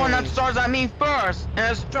kidding you're the one me. that starts at me first,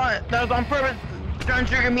 and that was on purpose, trying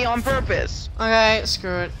to trigger me on purpose. Okay,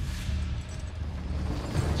 screw it.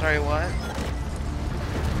 Sorry, what?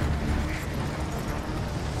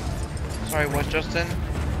 Sorry, what, Justin?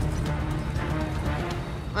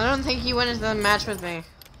 I don't think you went into the match with me.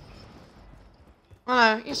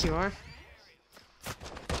 Oh no, yes you are.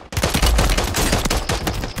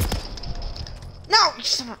 No! You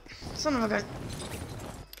son of a gun.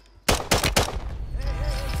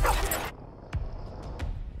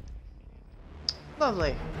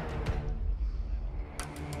 Lovely.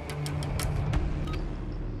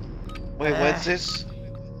 Wait, what's this?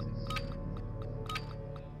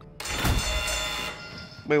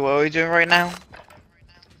 Wait, what are we doing right now?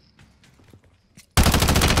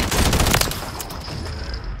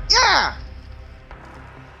 Yeah!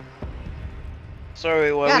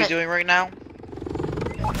 Sorry, what Got are we it. doing right now?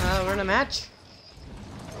 We're in a match.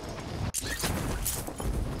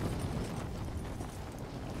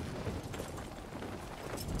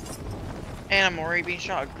 And I'm already being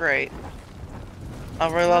shot. Great.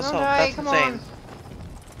 I'll really lost Don't hope. die, That's come insane.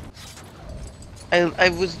 I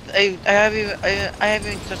haven't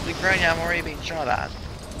even touched the ground yet. I'm already being shot at.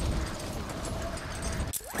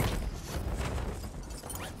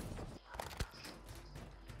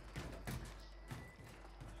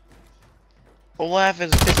 All I have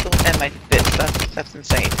is a pistol and my fist. That's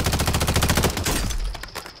insane.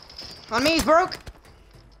 On me, he's broke!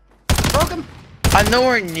 Broke him! I'm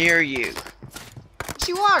nowhere near you. Yes,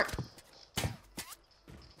 you are!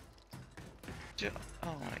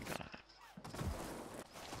 Oh my god.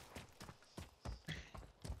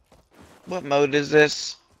 What mode is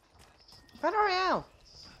this? Battle Royale!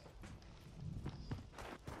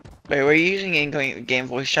 Wait, were you using in-game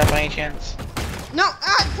voice chat by any chance? No!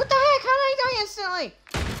 Ah! What the heck? How did I die instantly?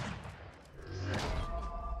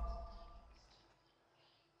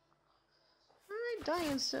 How did I die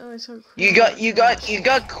instantly so quick? You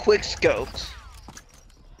got quick scoped.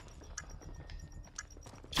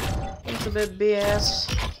 It's a bit BS.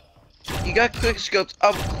 You got quick scoped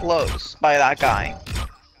up close by that guy.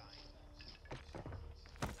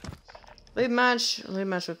 Leave match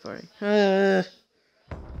with party. I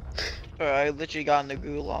literally got in the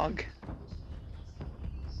gulag.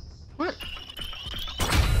 What?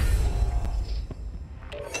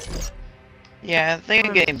 Yeah, I think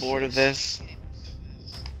I'm getting bored of this.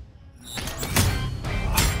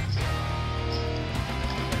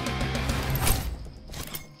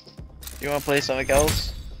 You wanna play something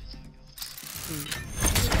else?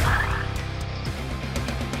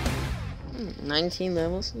 19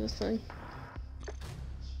 levels in this thing.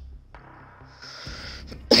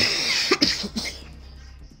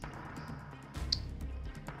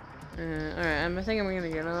 Alright, I think I'm gonna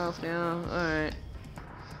get off now. Alright.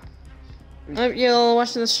 Hope you all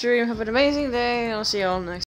watching the stream. Have an amazing day. I'll see you all next